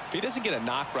 now. If he doesn't get a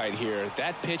knock right here,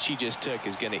 that pitch he just took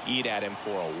is going to eat at him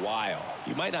for a while.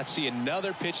 You might not see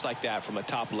another pitch like that from a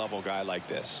top level guy like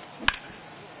this.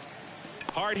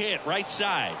 Hard hit right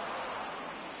side.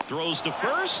 Throws to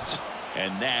first,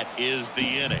 and that is the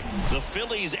inning. The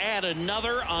Phillies add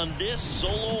another on this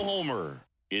solo homer.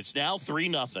 It's now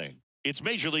 3-0. It's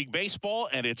Major League Baseball,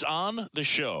 and it's on the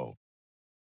show.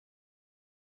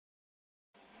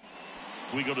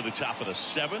 We go to the top of the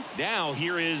 7th. Now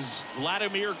here is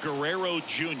Vladimir Guerrero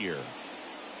Jr.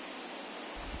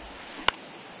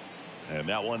 And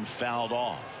that one fouled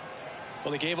off.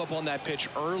 Well, he gave up on that pitch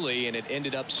early, and it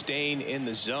ended up staying in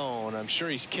the zone. I'm sure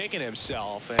he's kicking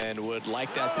himself and would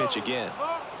like that pitch again.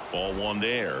 Ball 1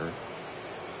 there.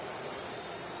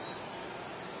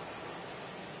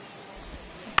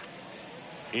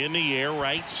 In the air,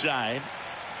 right side.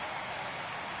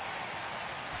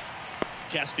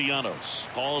 Castellanos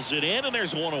hauls it in, and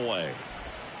there's 1 away.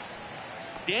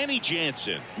 Danny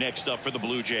Jansen next up for the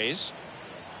Blue Jays.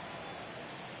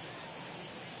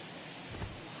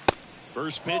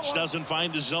 First pitch doesn't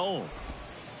find the zone.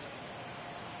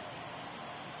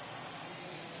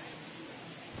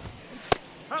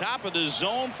 Top of the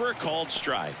zone for a called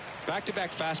strike.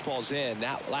 Back-to-back fastballs in.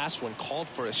 That last one called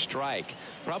for a strike.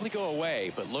 Probably go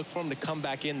away, but look for him to come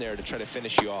back in there to try to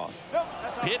finish you off.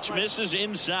 Pitch misses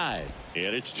inside,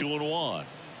 and it's 2-1.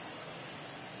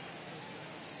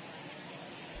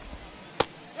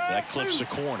 That clips the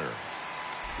corner.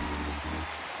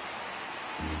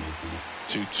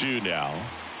 2-2 now.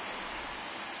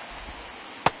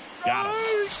 Got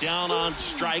him. Down on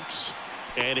strikes,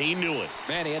 and he knew it.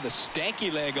 Man, he had the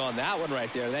stanky leg on that one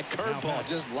right there. That curveball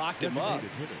just locked him up.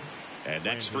 And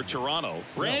next for Toronto,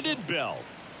 Brandon Bell.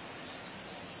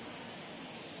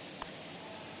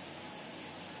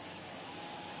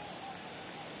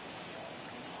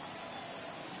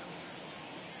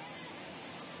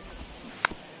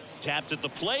 Tapped at the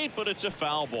plate, but it's a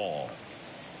foul ball.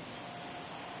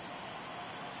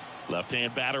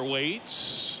 Left-hand batter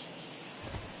waits.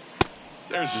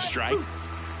 There's the strike.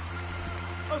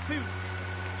 Oh, two.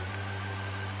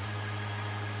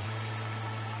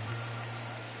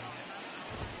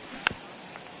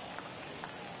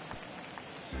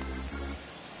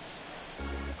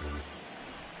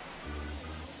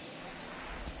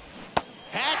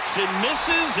 Hacks and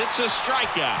misses. It's a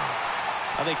strikeout.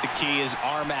 I think the key is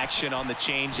arm action on the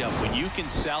changeup. When you can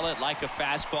sell it like a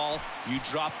fastball, you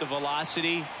drop the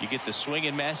velocity, you get the swing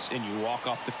and miss, and you walk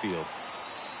off the field.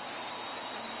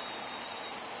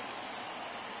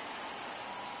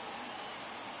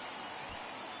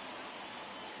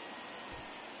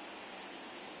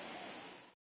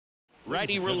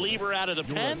 Righty reliever out of the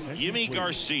pen, Yimi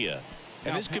Garcia.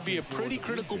 And this could be a pretty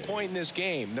critical point in this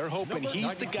game. They're hoping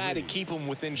he's the guy to keep them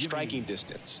within striking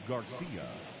distance. Garcia.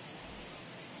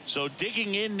 So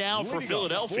digging in now for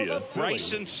Philadelphia,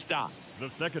 Bryson Stott. The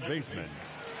second baseman,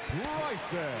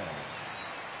 Bryson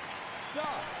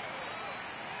Stott.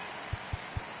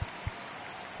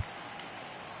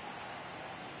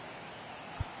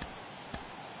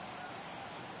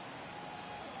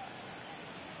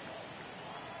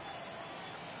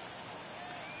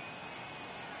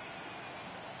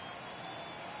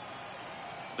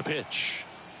 The pitch.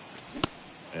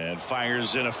 And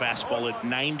fires in a fastball at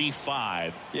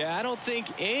 95. Yeah, I don't think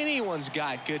anyone's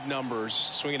got good numbers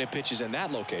swinging at pitches in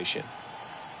that location.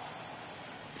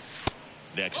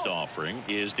 Next offering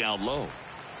is down low.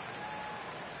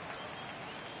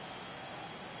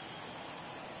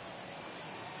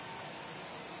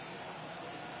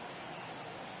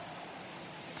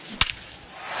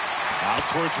 Out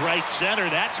towards right center.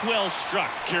 That's well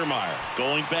struck. Kiermaier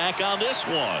going back on this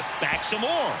one. Back some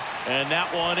more. And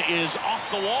that one is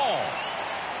off the wall.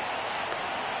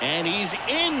 And he's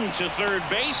into third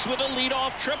base with a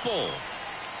leadoff triple.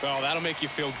 Well, that'll make you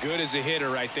feel good as a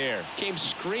hitter right there. Came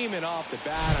screaming off the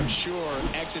bat. I'm sure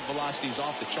exit velocity's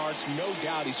off the charts. No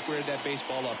doubt he squared that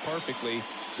baseball up perfectly.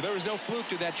 So there was no fluke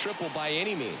to that triple by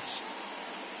any means.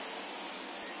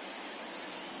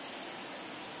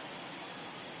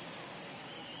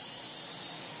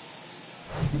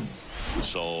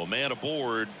 So a man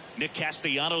aboard. Nick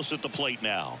Castellanos at the plate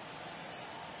now.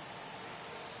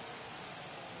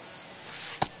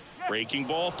 Breaking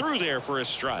ball through there for a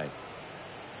strike.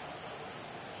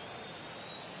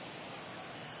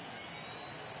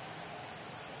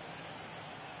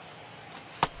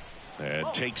 And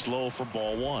takes low for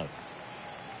ball one.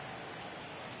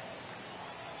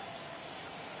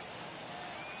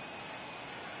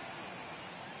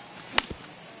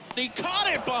 He caught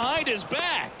it behind his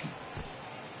back.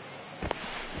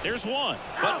 There's one,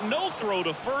 but no throw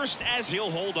to first as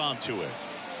he'll hold on to it.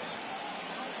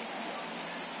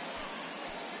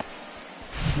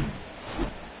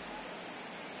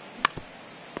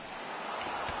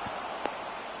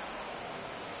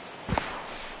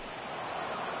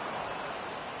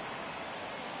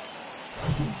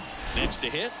 Next to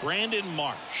hit, Brandon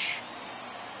Marsh.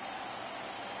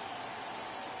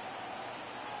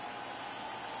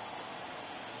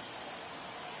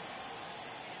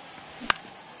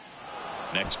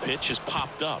 Next pitch is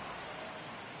popped up.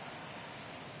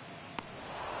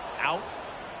 Out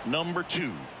number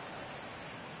 2.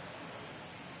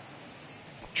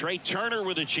 Trey Turner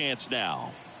with a chance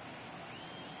now.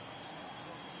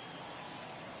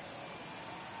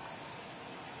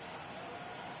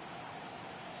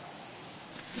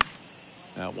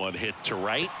 That one hit to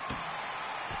right.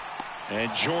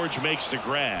 And George makes the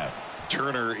grab.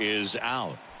 Turner is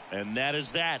out. And that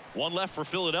is that. One left for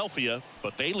Philadelphia,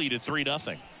 but they lead at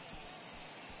 3-0.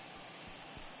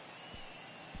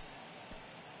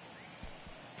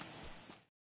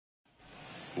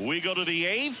 We go to the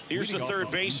 8th. Here's the third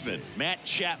baseman, Matt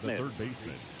Chapman.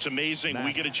 It's amazing.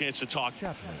 We get a chance to talk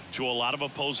to a lot of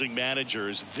opposing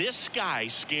managers. This guy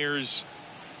scares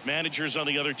managers on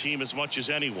the other team as much as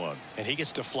anyone. And he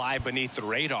gets to fly beneath the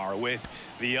radar with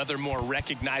the other more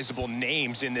recognizable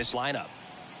names in this lineup.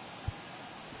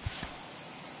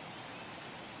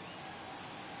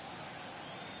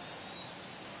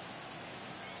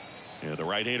 Yeah, the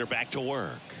right-hander back to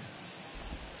work.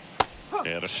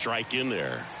 And a strike in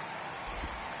there.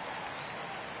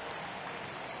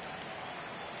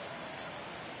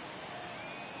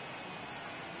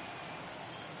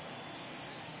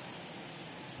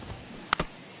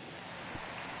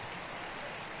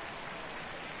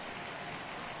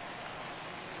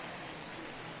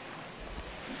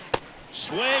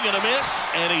 Swing and a miss,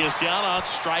 and he is down on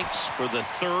strikes for the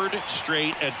third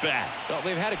straight at bat. Well,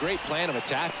 they've had a great plan of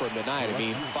attack for him tonight. I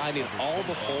mean, finding all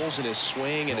the holes in his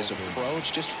swing and his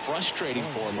approach, just frustrating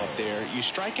for him up there. You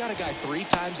strike out a guy 3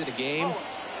 times in a game,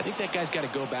 I think that guy's got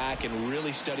to go back and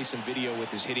really study some video with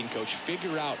his hitting coach,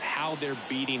 figure out how they're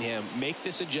beating him, make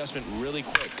this adjustment really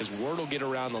quick, because word will get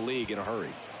around the league in a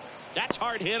hurry. That's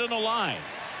hard hit on the line.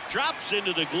 Drops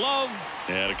into the glove,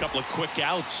 and a couple of quick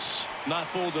outs. Not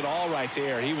fooled at all right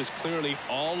there. He was clearly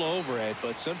all over it,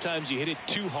 but sometimes you hit it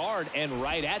too hard and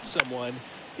right at someone.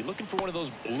 You're looking for one of those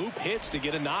bloop hits to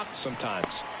get a knock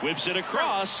sometimes. Whips it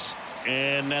across,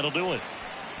 and that'll do it.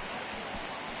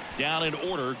 Down in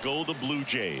order go the Blue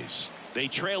Jays. They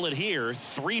trail it here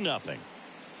 3-0.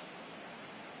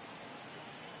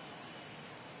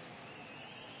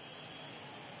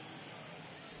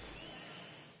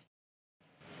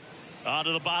 On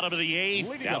to the bottom of the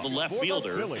 8th. Now the left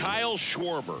fielder, Kyle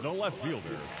Schwarber. The left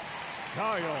fielder,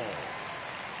 Kyle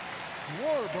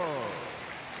Schwarber.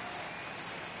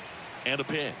 And a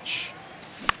pitch.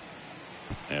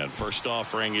 And first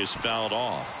offering is fouled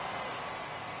off.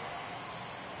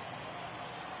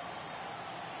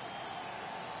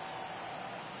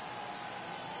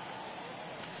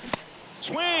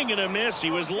 Swing and a miss.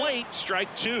 He was late.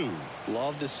 Strike 2.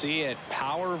 Love to see it.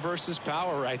 Power versus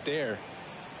power right there.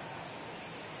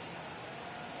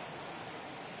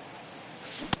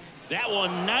 That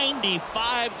one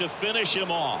 95 to finish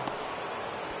him off.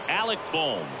 Alec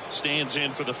Bohm stands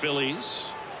in for the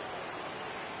Phillies.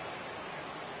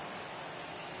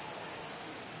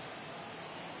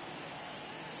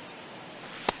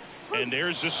 And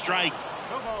there's the strike.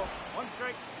 No ball. 1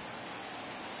 strike.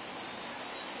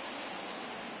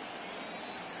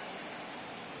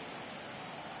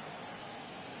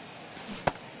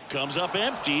 Comes up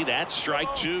empty. That's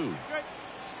strike 2. Strike.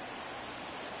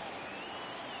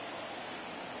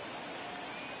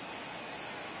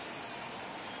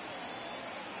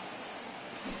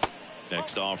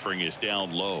 Next offering is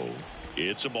down low.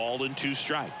 It's a ball and 2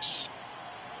 strikes.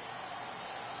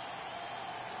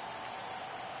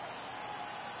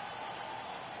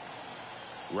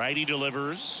 Righty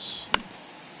delivers.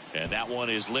 And that one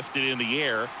is lifted in the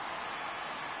air.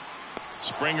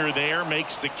 Springer there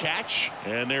makes the catch,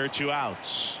 and there are 2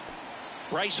 outs.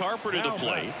 Bryce Harper to the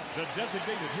plate. The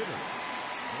designated hitter,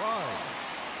 Bryce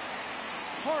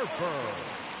Harper.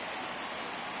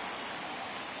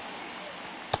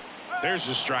 There's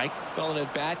the strike. Well, an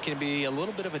at bat can be a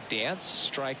little bit of a dance.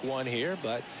 Strike 1 here,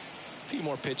 but a few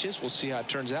more pitches. We'll see how it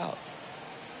turns out.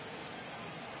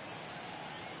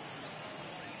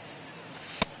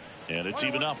 And it's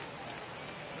even up.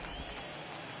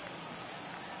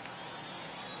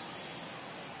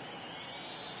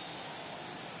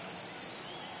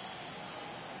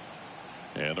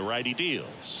 And the righty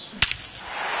deals.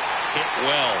 Hit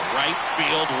well. Right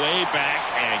field, way back,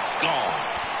 and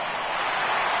gone.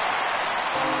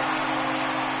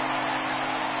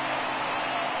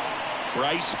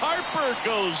 Bryce Harper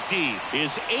goes deep.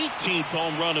 His 18th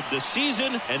home run of the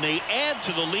season, and they add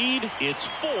to the lead. It's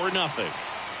 4-0.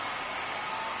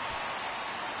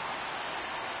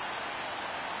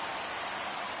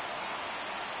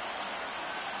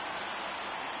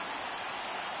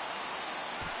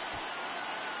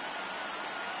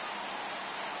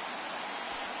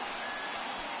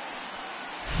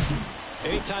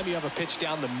 Anytime you have a pitch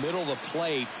down the middle of the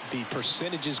plate, the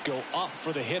percentages go up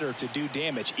for the hitter to do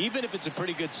damage, even if it's a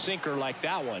pretty good sinker like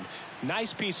that one.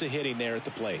 Nice piece of hitting there at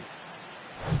the plate.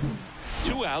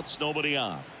 2 outs, nobody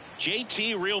on.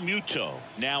 JT Realmuto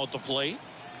now at the plate.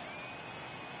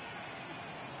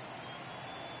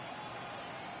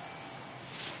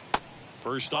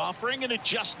 First offering, and it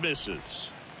just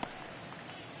misses.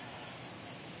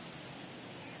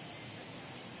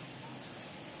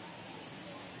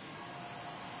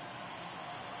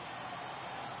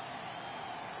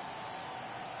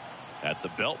 At the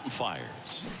belt and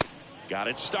fires. Got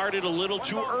it started a little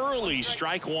too early.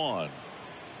 Strike 1.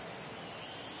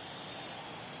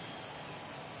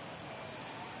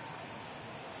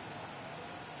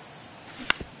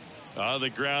 On the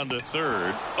ground to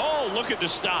third. Oh, look at the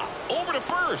stop. Over to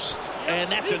first.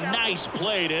 And that's a nice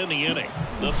play to end the inning.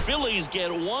 The Phillies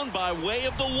get one by way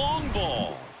of the long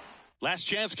ball. Last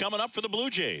chance coming up for the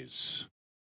Blue Jays.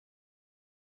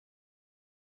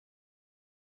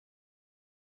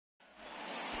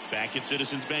 Back at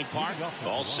Citizens Bank Park.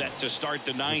 All set to start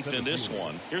the 9th in this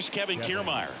one. Here's Kevin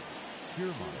Kiermaier.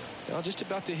 Well, just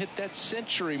about to hit that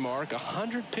century mark.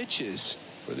 100 pitches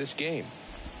for this game.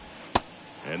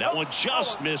 And that one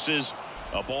just misses.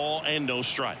 A ball and no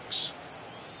strikes.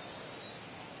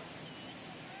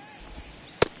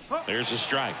 There's a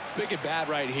strike. Big at bat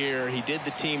right here. He did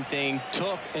the team thing,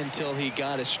 took until he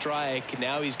got a strike.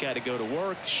 Now he's got to go to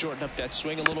work, shorten up that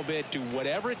swing a little bit, do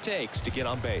whatever it takes to get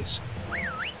on base.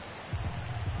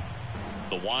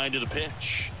 The wind of the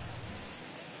pitch.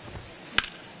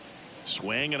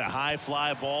 Swing and a high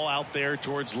fly ball out there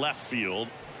towards left field.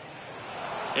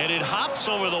 And it hops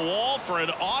over the wall for an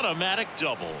automatic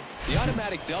double. The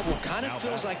automatic double kind of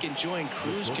feels like enjoying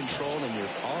cruise control in your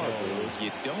car.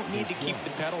 You don't need to keep the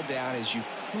pedal down as you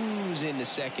cruise into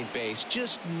second base.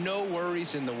 Just no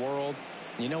worries in the world.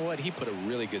 You know what? He put a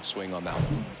really good swing on that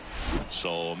one.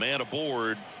 So a man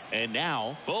aboard, and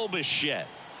now Bo Bichette.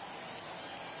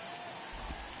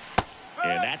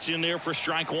 And that's in there for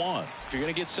strike one. If you're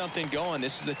going to get something going,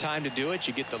 this is the time to do it.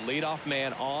 You get the leadoff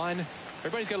man on.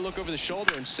 Everybody's got to look over the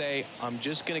shoulder and say, I'm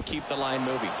just going to keep the line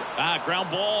moving. Ground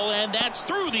ball, and that's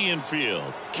through the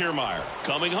infield. Kiermaier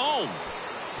coming home.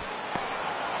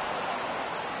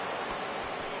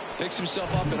 Picks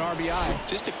himself up an RBI.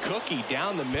 Just a cookie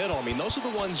down the middle. I mean, those are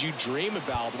the ones you dream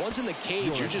about. The ones in the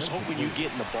cage, you're just hoping you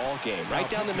get in the ball game. Right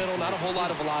down the middle, not a whole lot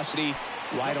of velocity.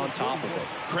 Right on top of it.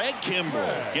 Craig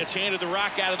Kimbrell gets handed the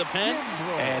rock out of the pen.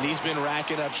 And he's been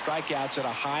racking up strikeouts at a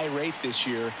high rate this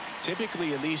year.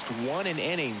 Typically at least one an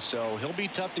inning, so he'll be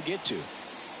tough to get to.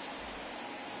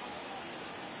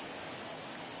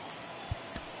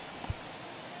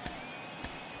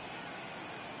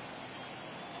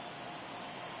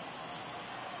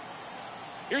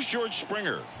 Here's George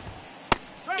Springer.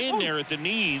 In there at the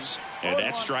knees, and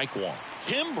that's strike one.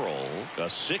 Kimbrell, a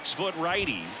 6-foot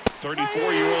righty,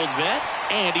 34-year-old vet,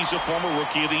 and he's a former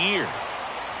Rookie of the Year.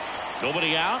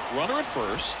 Nobody out, runner at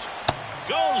first.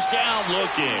 Goes down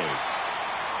looking.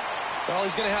 Well,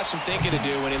 he's going to have some thinking to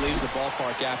do when he leaves the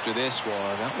ballpark after this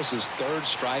one. That was his third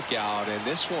strikeout, and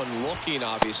this one looking,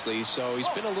 obviously, so he's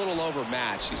been a little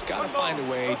overmatched. He's got to find a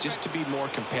way just to be more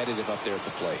competitive up there at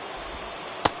the plate.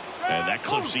 And that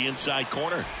clips the inside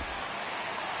corner.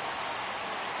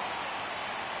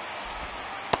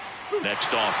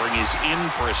 Next offering is in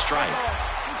for a strike.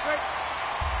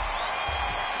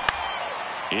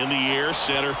 In the air,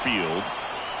 center field.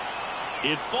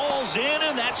 It falls in,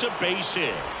 and that's a base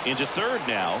hit. Into third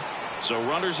now. So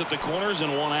runners at the corners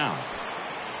and one out.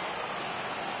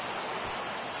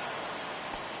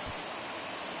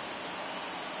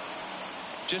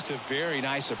 Just a very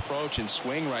nice approach and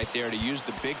swing right there to use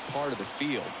the big part of the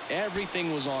field.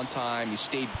 Everything was on time. He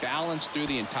stayed balanced through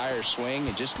the entire swing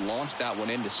and just launched that one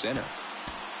into center.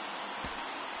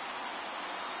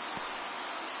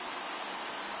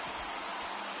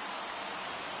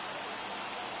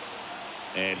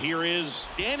 And here is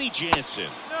Danny Jansen.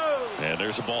 No. And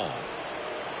there's a ball.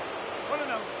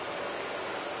 1-0.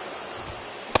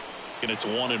 And it's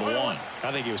 1-1.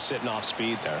 I think he was sitting off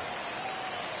speed there.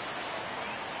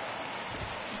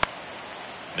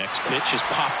 Next pitch is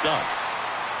popped up.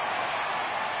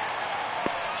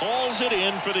 Hauls it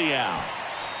in for the out.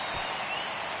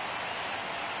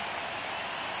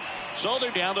 So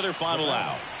they're down to their final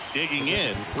out. Digging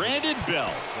in, Brandon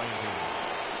Belt.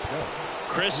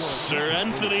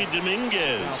 Anthony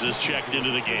Dominguez is checked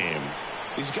into the game.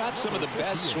 He's got some of the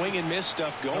best swing and miss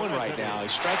stuff going right now.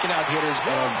 He's striking out hitters at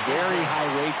a very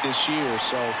high rate this year,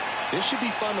 so this should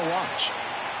be fun to watch.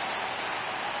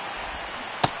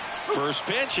 First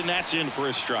pitch, and that's in for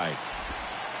a strike.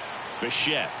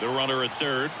 Bichette, the runner at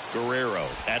third. Guerrero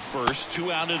at first.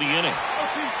 2 out of the inning.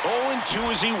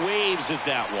 0-2 as he waves at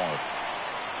that one.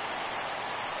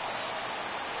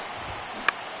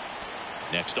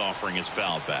 Next offering is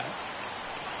fouled back.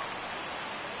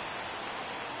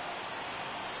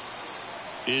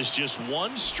 Is just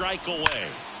one strike away.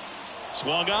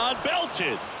 Swung on,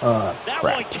 belted. That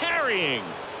crap. one carrying.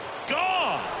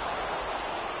 Gone.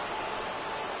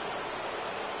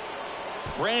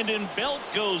 Brandon Belt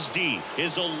goes deep.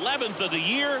 His 11th of the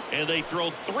year, and they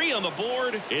throw 3 on the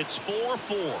board. It's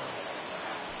 4-4.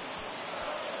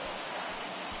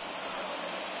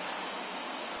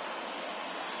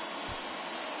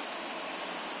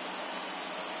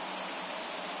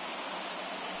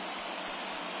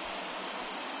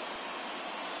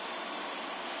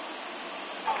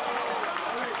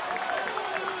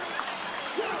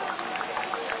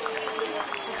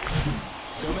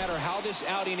 This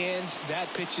outing ends,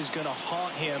 that pitch is going to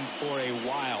haunt him for a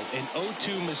while. An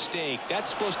 0-2 mistake. That's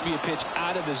supposed to be a pitch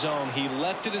out of the zone. He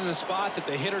left it in the spot that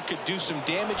the hitter could do some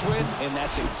damage with, and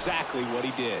that's exactly what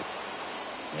he did.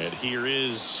 And here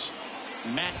is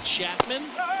Matt Chapman.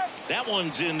 That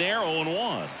one's in there,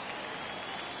 0-1.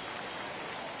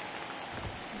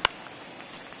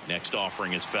 Next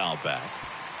offering is fouled back.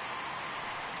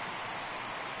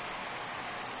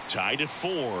 Tied at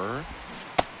 4.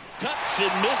 Cuts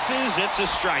and misses. It's a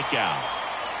strikeout.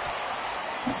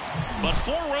 But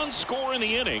 4 runs score in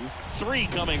the inning. 3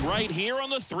 coming right here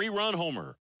on the 3-run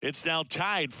homer. It's now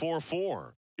tied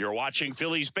 4-4. You're watching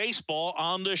Phillies baseball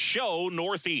on the show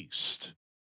Northeast.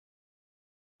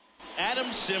 Adam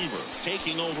Simber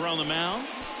taking over on the mound.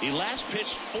 He last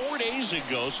pitched 4 days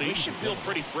ago, so he should feel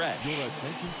pretty fresh. Your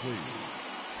attention, please.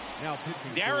 Now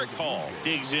pitching. Derek Hall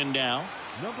digs in now.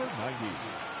 Number 90,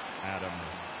 Adam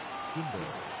Simber.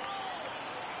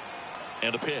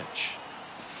 And a pitch.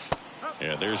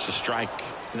 Yeah, there's the strike.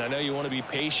 And I know you want to be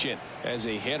patient as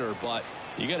a hitter, but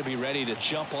you got to be ready to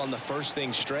jump on the first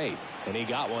thing straight. And he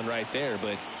got one right there,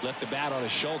 but left the bat on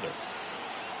his shoulder.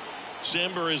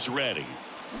 Simber is ready.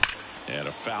 And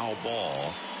a foul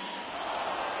ball.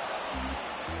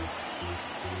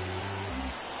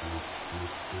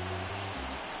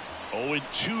 Oh,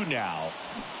 2 now.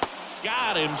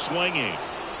 Got him swinging.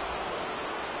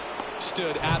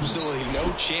 Stood absolutely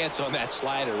no chance on that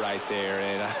slider right there,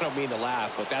 and I don't mean to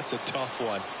laugh, but that's a tough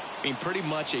one. I mean, pretty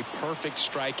much a perfect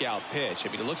strikeout pitch.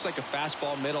 I mean, it looks like a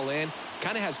fastball middle in,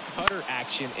 kind of has cutter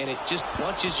action, and it just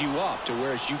bunches you up to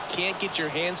where you can't get your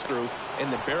hands through in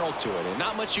the barrel to it, and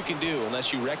not much you can do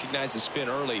unless you recognize the spin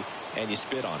early and you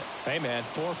spit on it. Hey, man,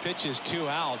 4 pitches, 2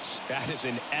 outs. That is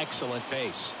an excellent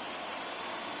pace.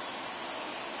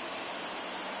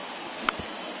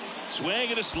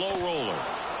 Swing and a slow roller.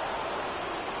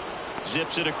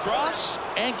 Zips it across,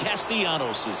 and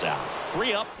Castellanos is out.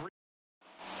 3 up.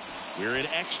 We're in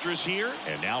extras here,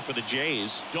 and now for the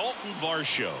Jays, Dalton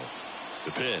Varsho.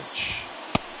 The pitch.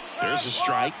 There's a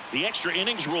strike. The extra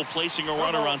innings rule placing a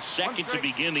runner on second to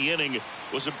begin the inning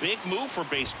was a big move for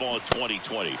baseball in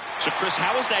 2020. So, Chris,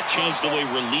 how has that changed the way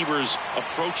relievers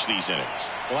approach these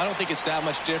innings? Well, I don't think it's that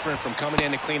much different from coming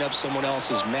in to clean up someone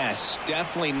else's mess.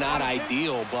 Definitely not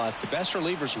ideal, but the best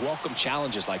relievers welcome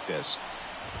challenges like this.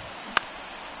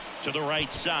 To the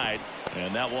right side,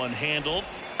 and that one handled.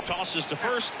 Tosses to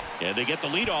first, and they get the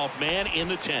leadoff man in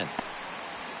the 10th.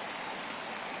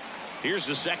 Here's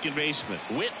the second baseman,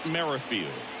 Whit Merrifield.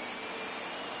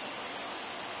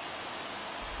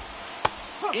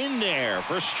 In there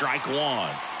for strike 1.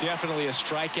 Definitely a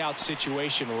strikeout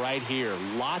situation right here.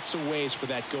 Lots of ways for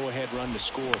that go-ahead run to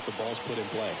score if the ball's put in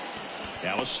play.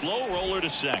 Now a slow roller to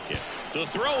second. The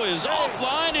throw is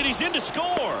offline, and he's in to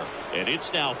score. And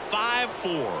it's now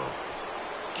 5-4.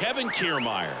 Kevin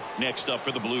Kiermaier next up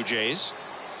for the Blue Jays.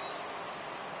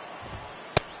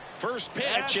 First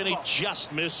pitch, and he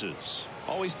just misses.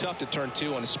 Always tough to turn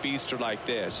 2 on a speedster like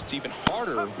this. It's even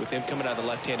harder with him coming out of the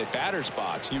left-handed batter's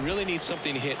box. You really need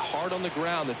something to hit hard on the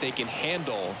ground that they can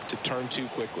handle to turn 2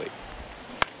 quickly.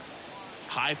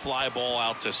 High fly ball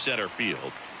out to center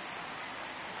field.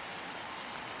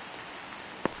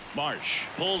 Marsh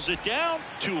pulls it down,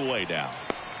 2 away down.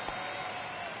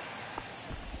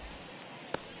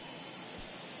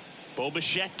 Bo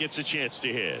Bichette gets a chance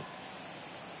to hit.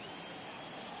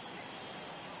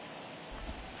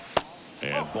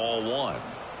 And ball 1.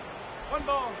 1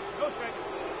 ball, no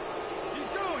strike. He's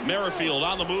going. Merrifield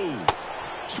on the move.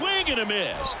 Swing and a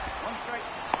miss. 1 strike.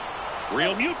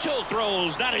 Real Muto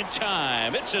throws, not in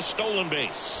time. It's a stolen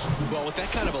base. Well, with that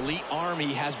kind of elite arm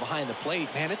he has behind the plate,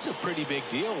 man, it's a pretty big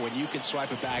deal when you can swipe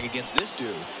it back against this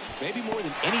dude. Maybe more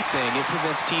than anything, it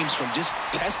prevents teams from just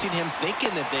testing him, thinking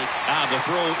that they... The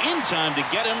throw in time to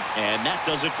get him, and that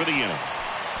does it for the inning.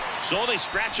 So they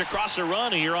scratch across a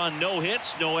run here on no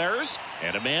hits, no errors,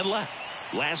 and a man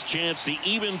left. Last chance to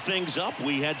even things up.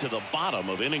 We head to the bottom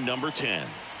of inning number 10.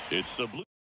 It's the Blue.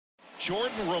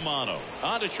 Jordan Romano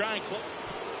on to try and close.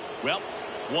 Well,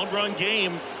 1-run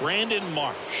game. Brandon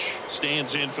Marsh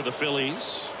stands in for the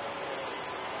Phillies.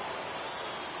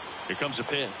 Here comes a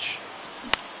pitch.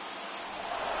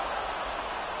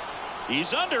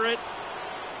 He's under it.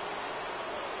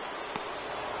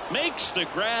 Makes the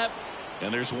grab.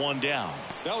 And there's 1 down.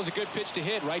 That was a good pitch to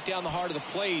hit right down the heart of the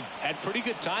plate. Had pretty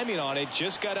good timing on it.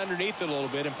 Just got underneath it a little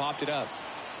bit and popped it up.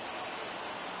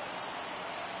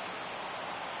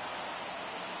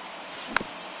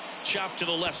 Chop to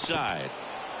the left side.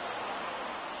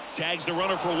 Tags the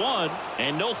runner for 1,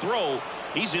 and no throw.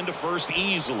 He's into first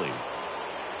easily.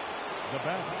 The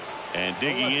batter. And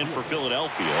digging in for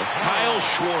Philadelphia, Kyle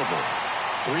Schwarber.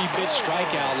 3-pitch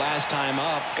strikeout last time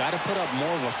up. Got to put up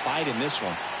more of a fight in this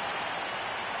one.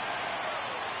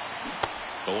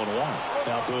 0-1.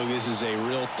 Now, Boog, this is a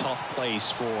real tough place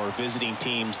for visiting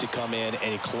teams to come in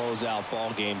and close out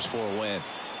ball games for a win.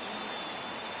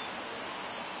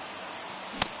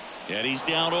 And he's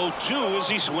down 0-2 as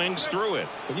he swings through it.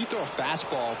 When you throw a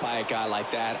fastball by a guy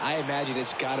like that, I imagine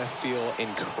it's got to feel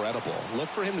incredible. Look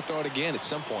for him to throw it again at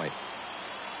some point.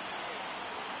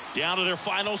 Down to their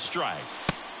final strike.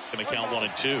 Going to count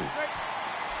 1-2.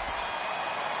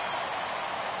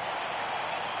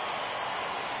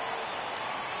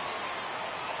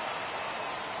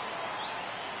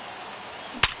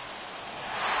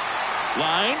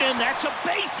 Lined, and that's a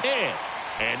base hit.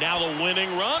 And now the winning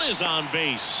run is on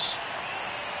base.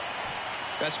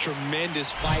 That's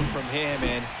tremendous fight from him,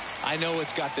 and I know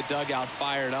it's got the dugout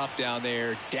fired up down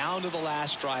there. Down to the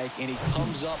last strike, and he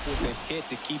comes up with a hit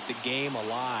to keep the game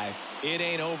alive. It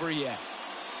ain't over yet.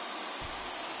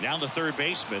 Now the third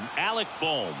baseman, Alec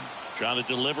Bohm, trying to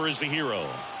deliver as the hero.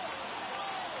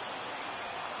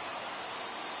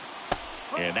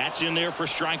 And that's in there for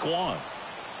strike one.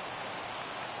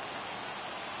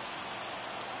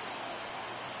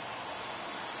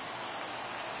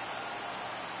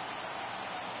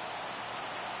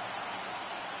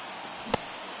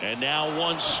 And now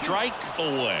one strike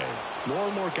away. More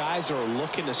and more guys are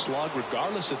looking to slug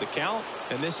regardless of the count.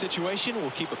 In this situation,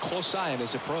 we'll keep a close eye on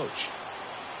his approach.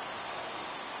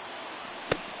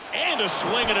 And a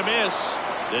swing and a miss.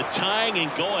 The tying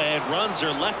and go-ahead runs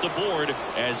are left aboard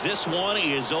as this one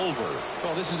is over.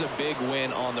 Well, this is a big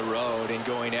win on the road and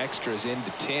going extras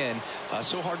into 10.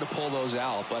 So hard to pull those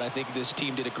out, but I think this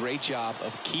team did a great job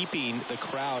of keeping the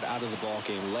crowd out of the ball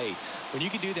game late. When you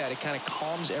can do that, it kind of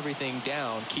calms everything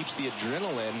down, keeps the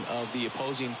adrenaline of the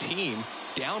opposing team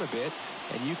down a bit,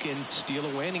 and you can steal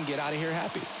a win and get out of here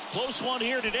happy. Close one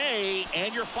here today,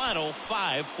 and your final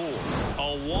 5-4.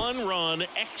 A one-run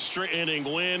extra inning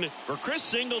win for Chris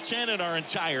Singleton and our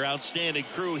entire outstanding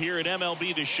crew here at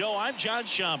MLB The Show. I'm John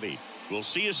Shambi. We'll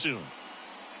see you soon.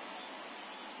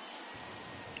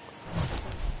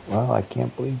 Well, I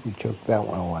can't believe we choked that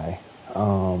one away.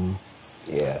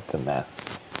 Yeah, it's a mess.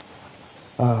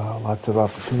 Lots of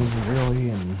opportunities, really,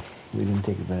 and we didn't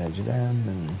take advantage of them,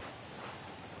 and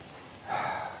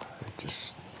it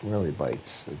just really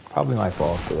bites. It's probably my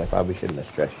fault, because I probably shouldn't have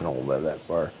stretched an old that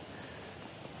far.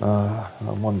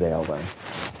 One day I'll learn.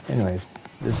 Anyways,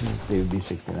 this is David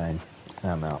B69, and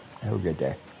I'm out. Have a good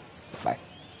day. Bye.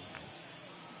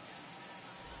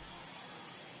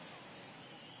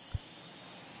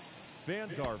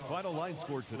 Fans, our final line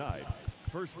score tonight.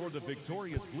 First for the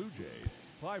victorious Blue Jays,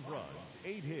 5 runs,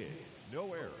 8 hits,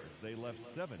 no errors. They left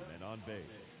 7 men on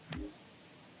base.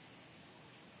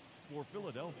 For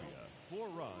Philadelphia, 4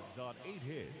 runs on 8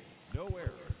 hits, no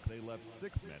errors. They left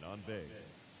 6 men on base.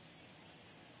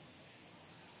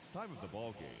 Time of the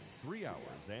ball game, 3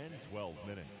 hours and 12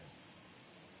 minutes.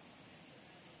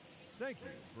 Thank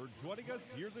you for joining us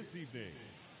here this evening.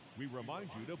 We remind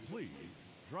you to please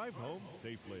drive home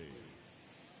safely.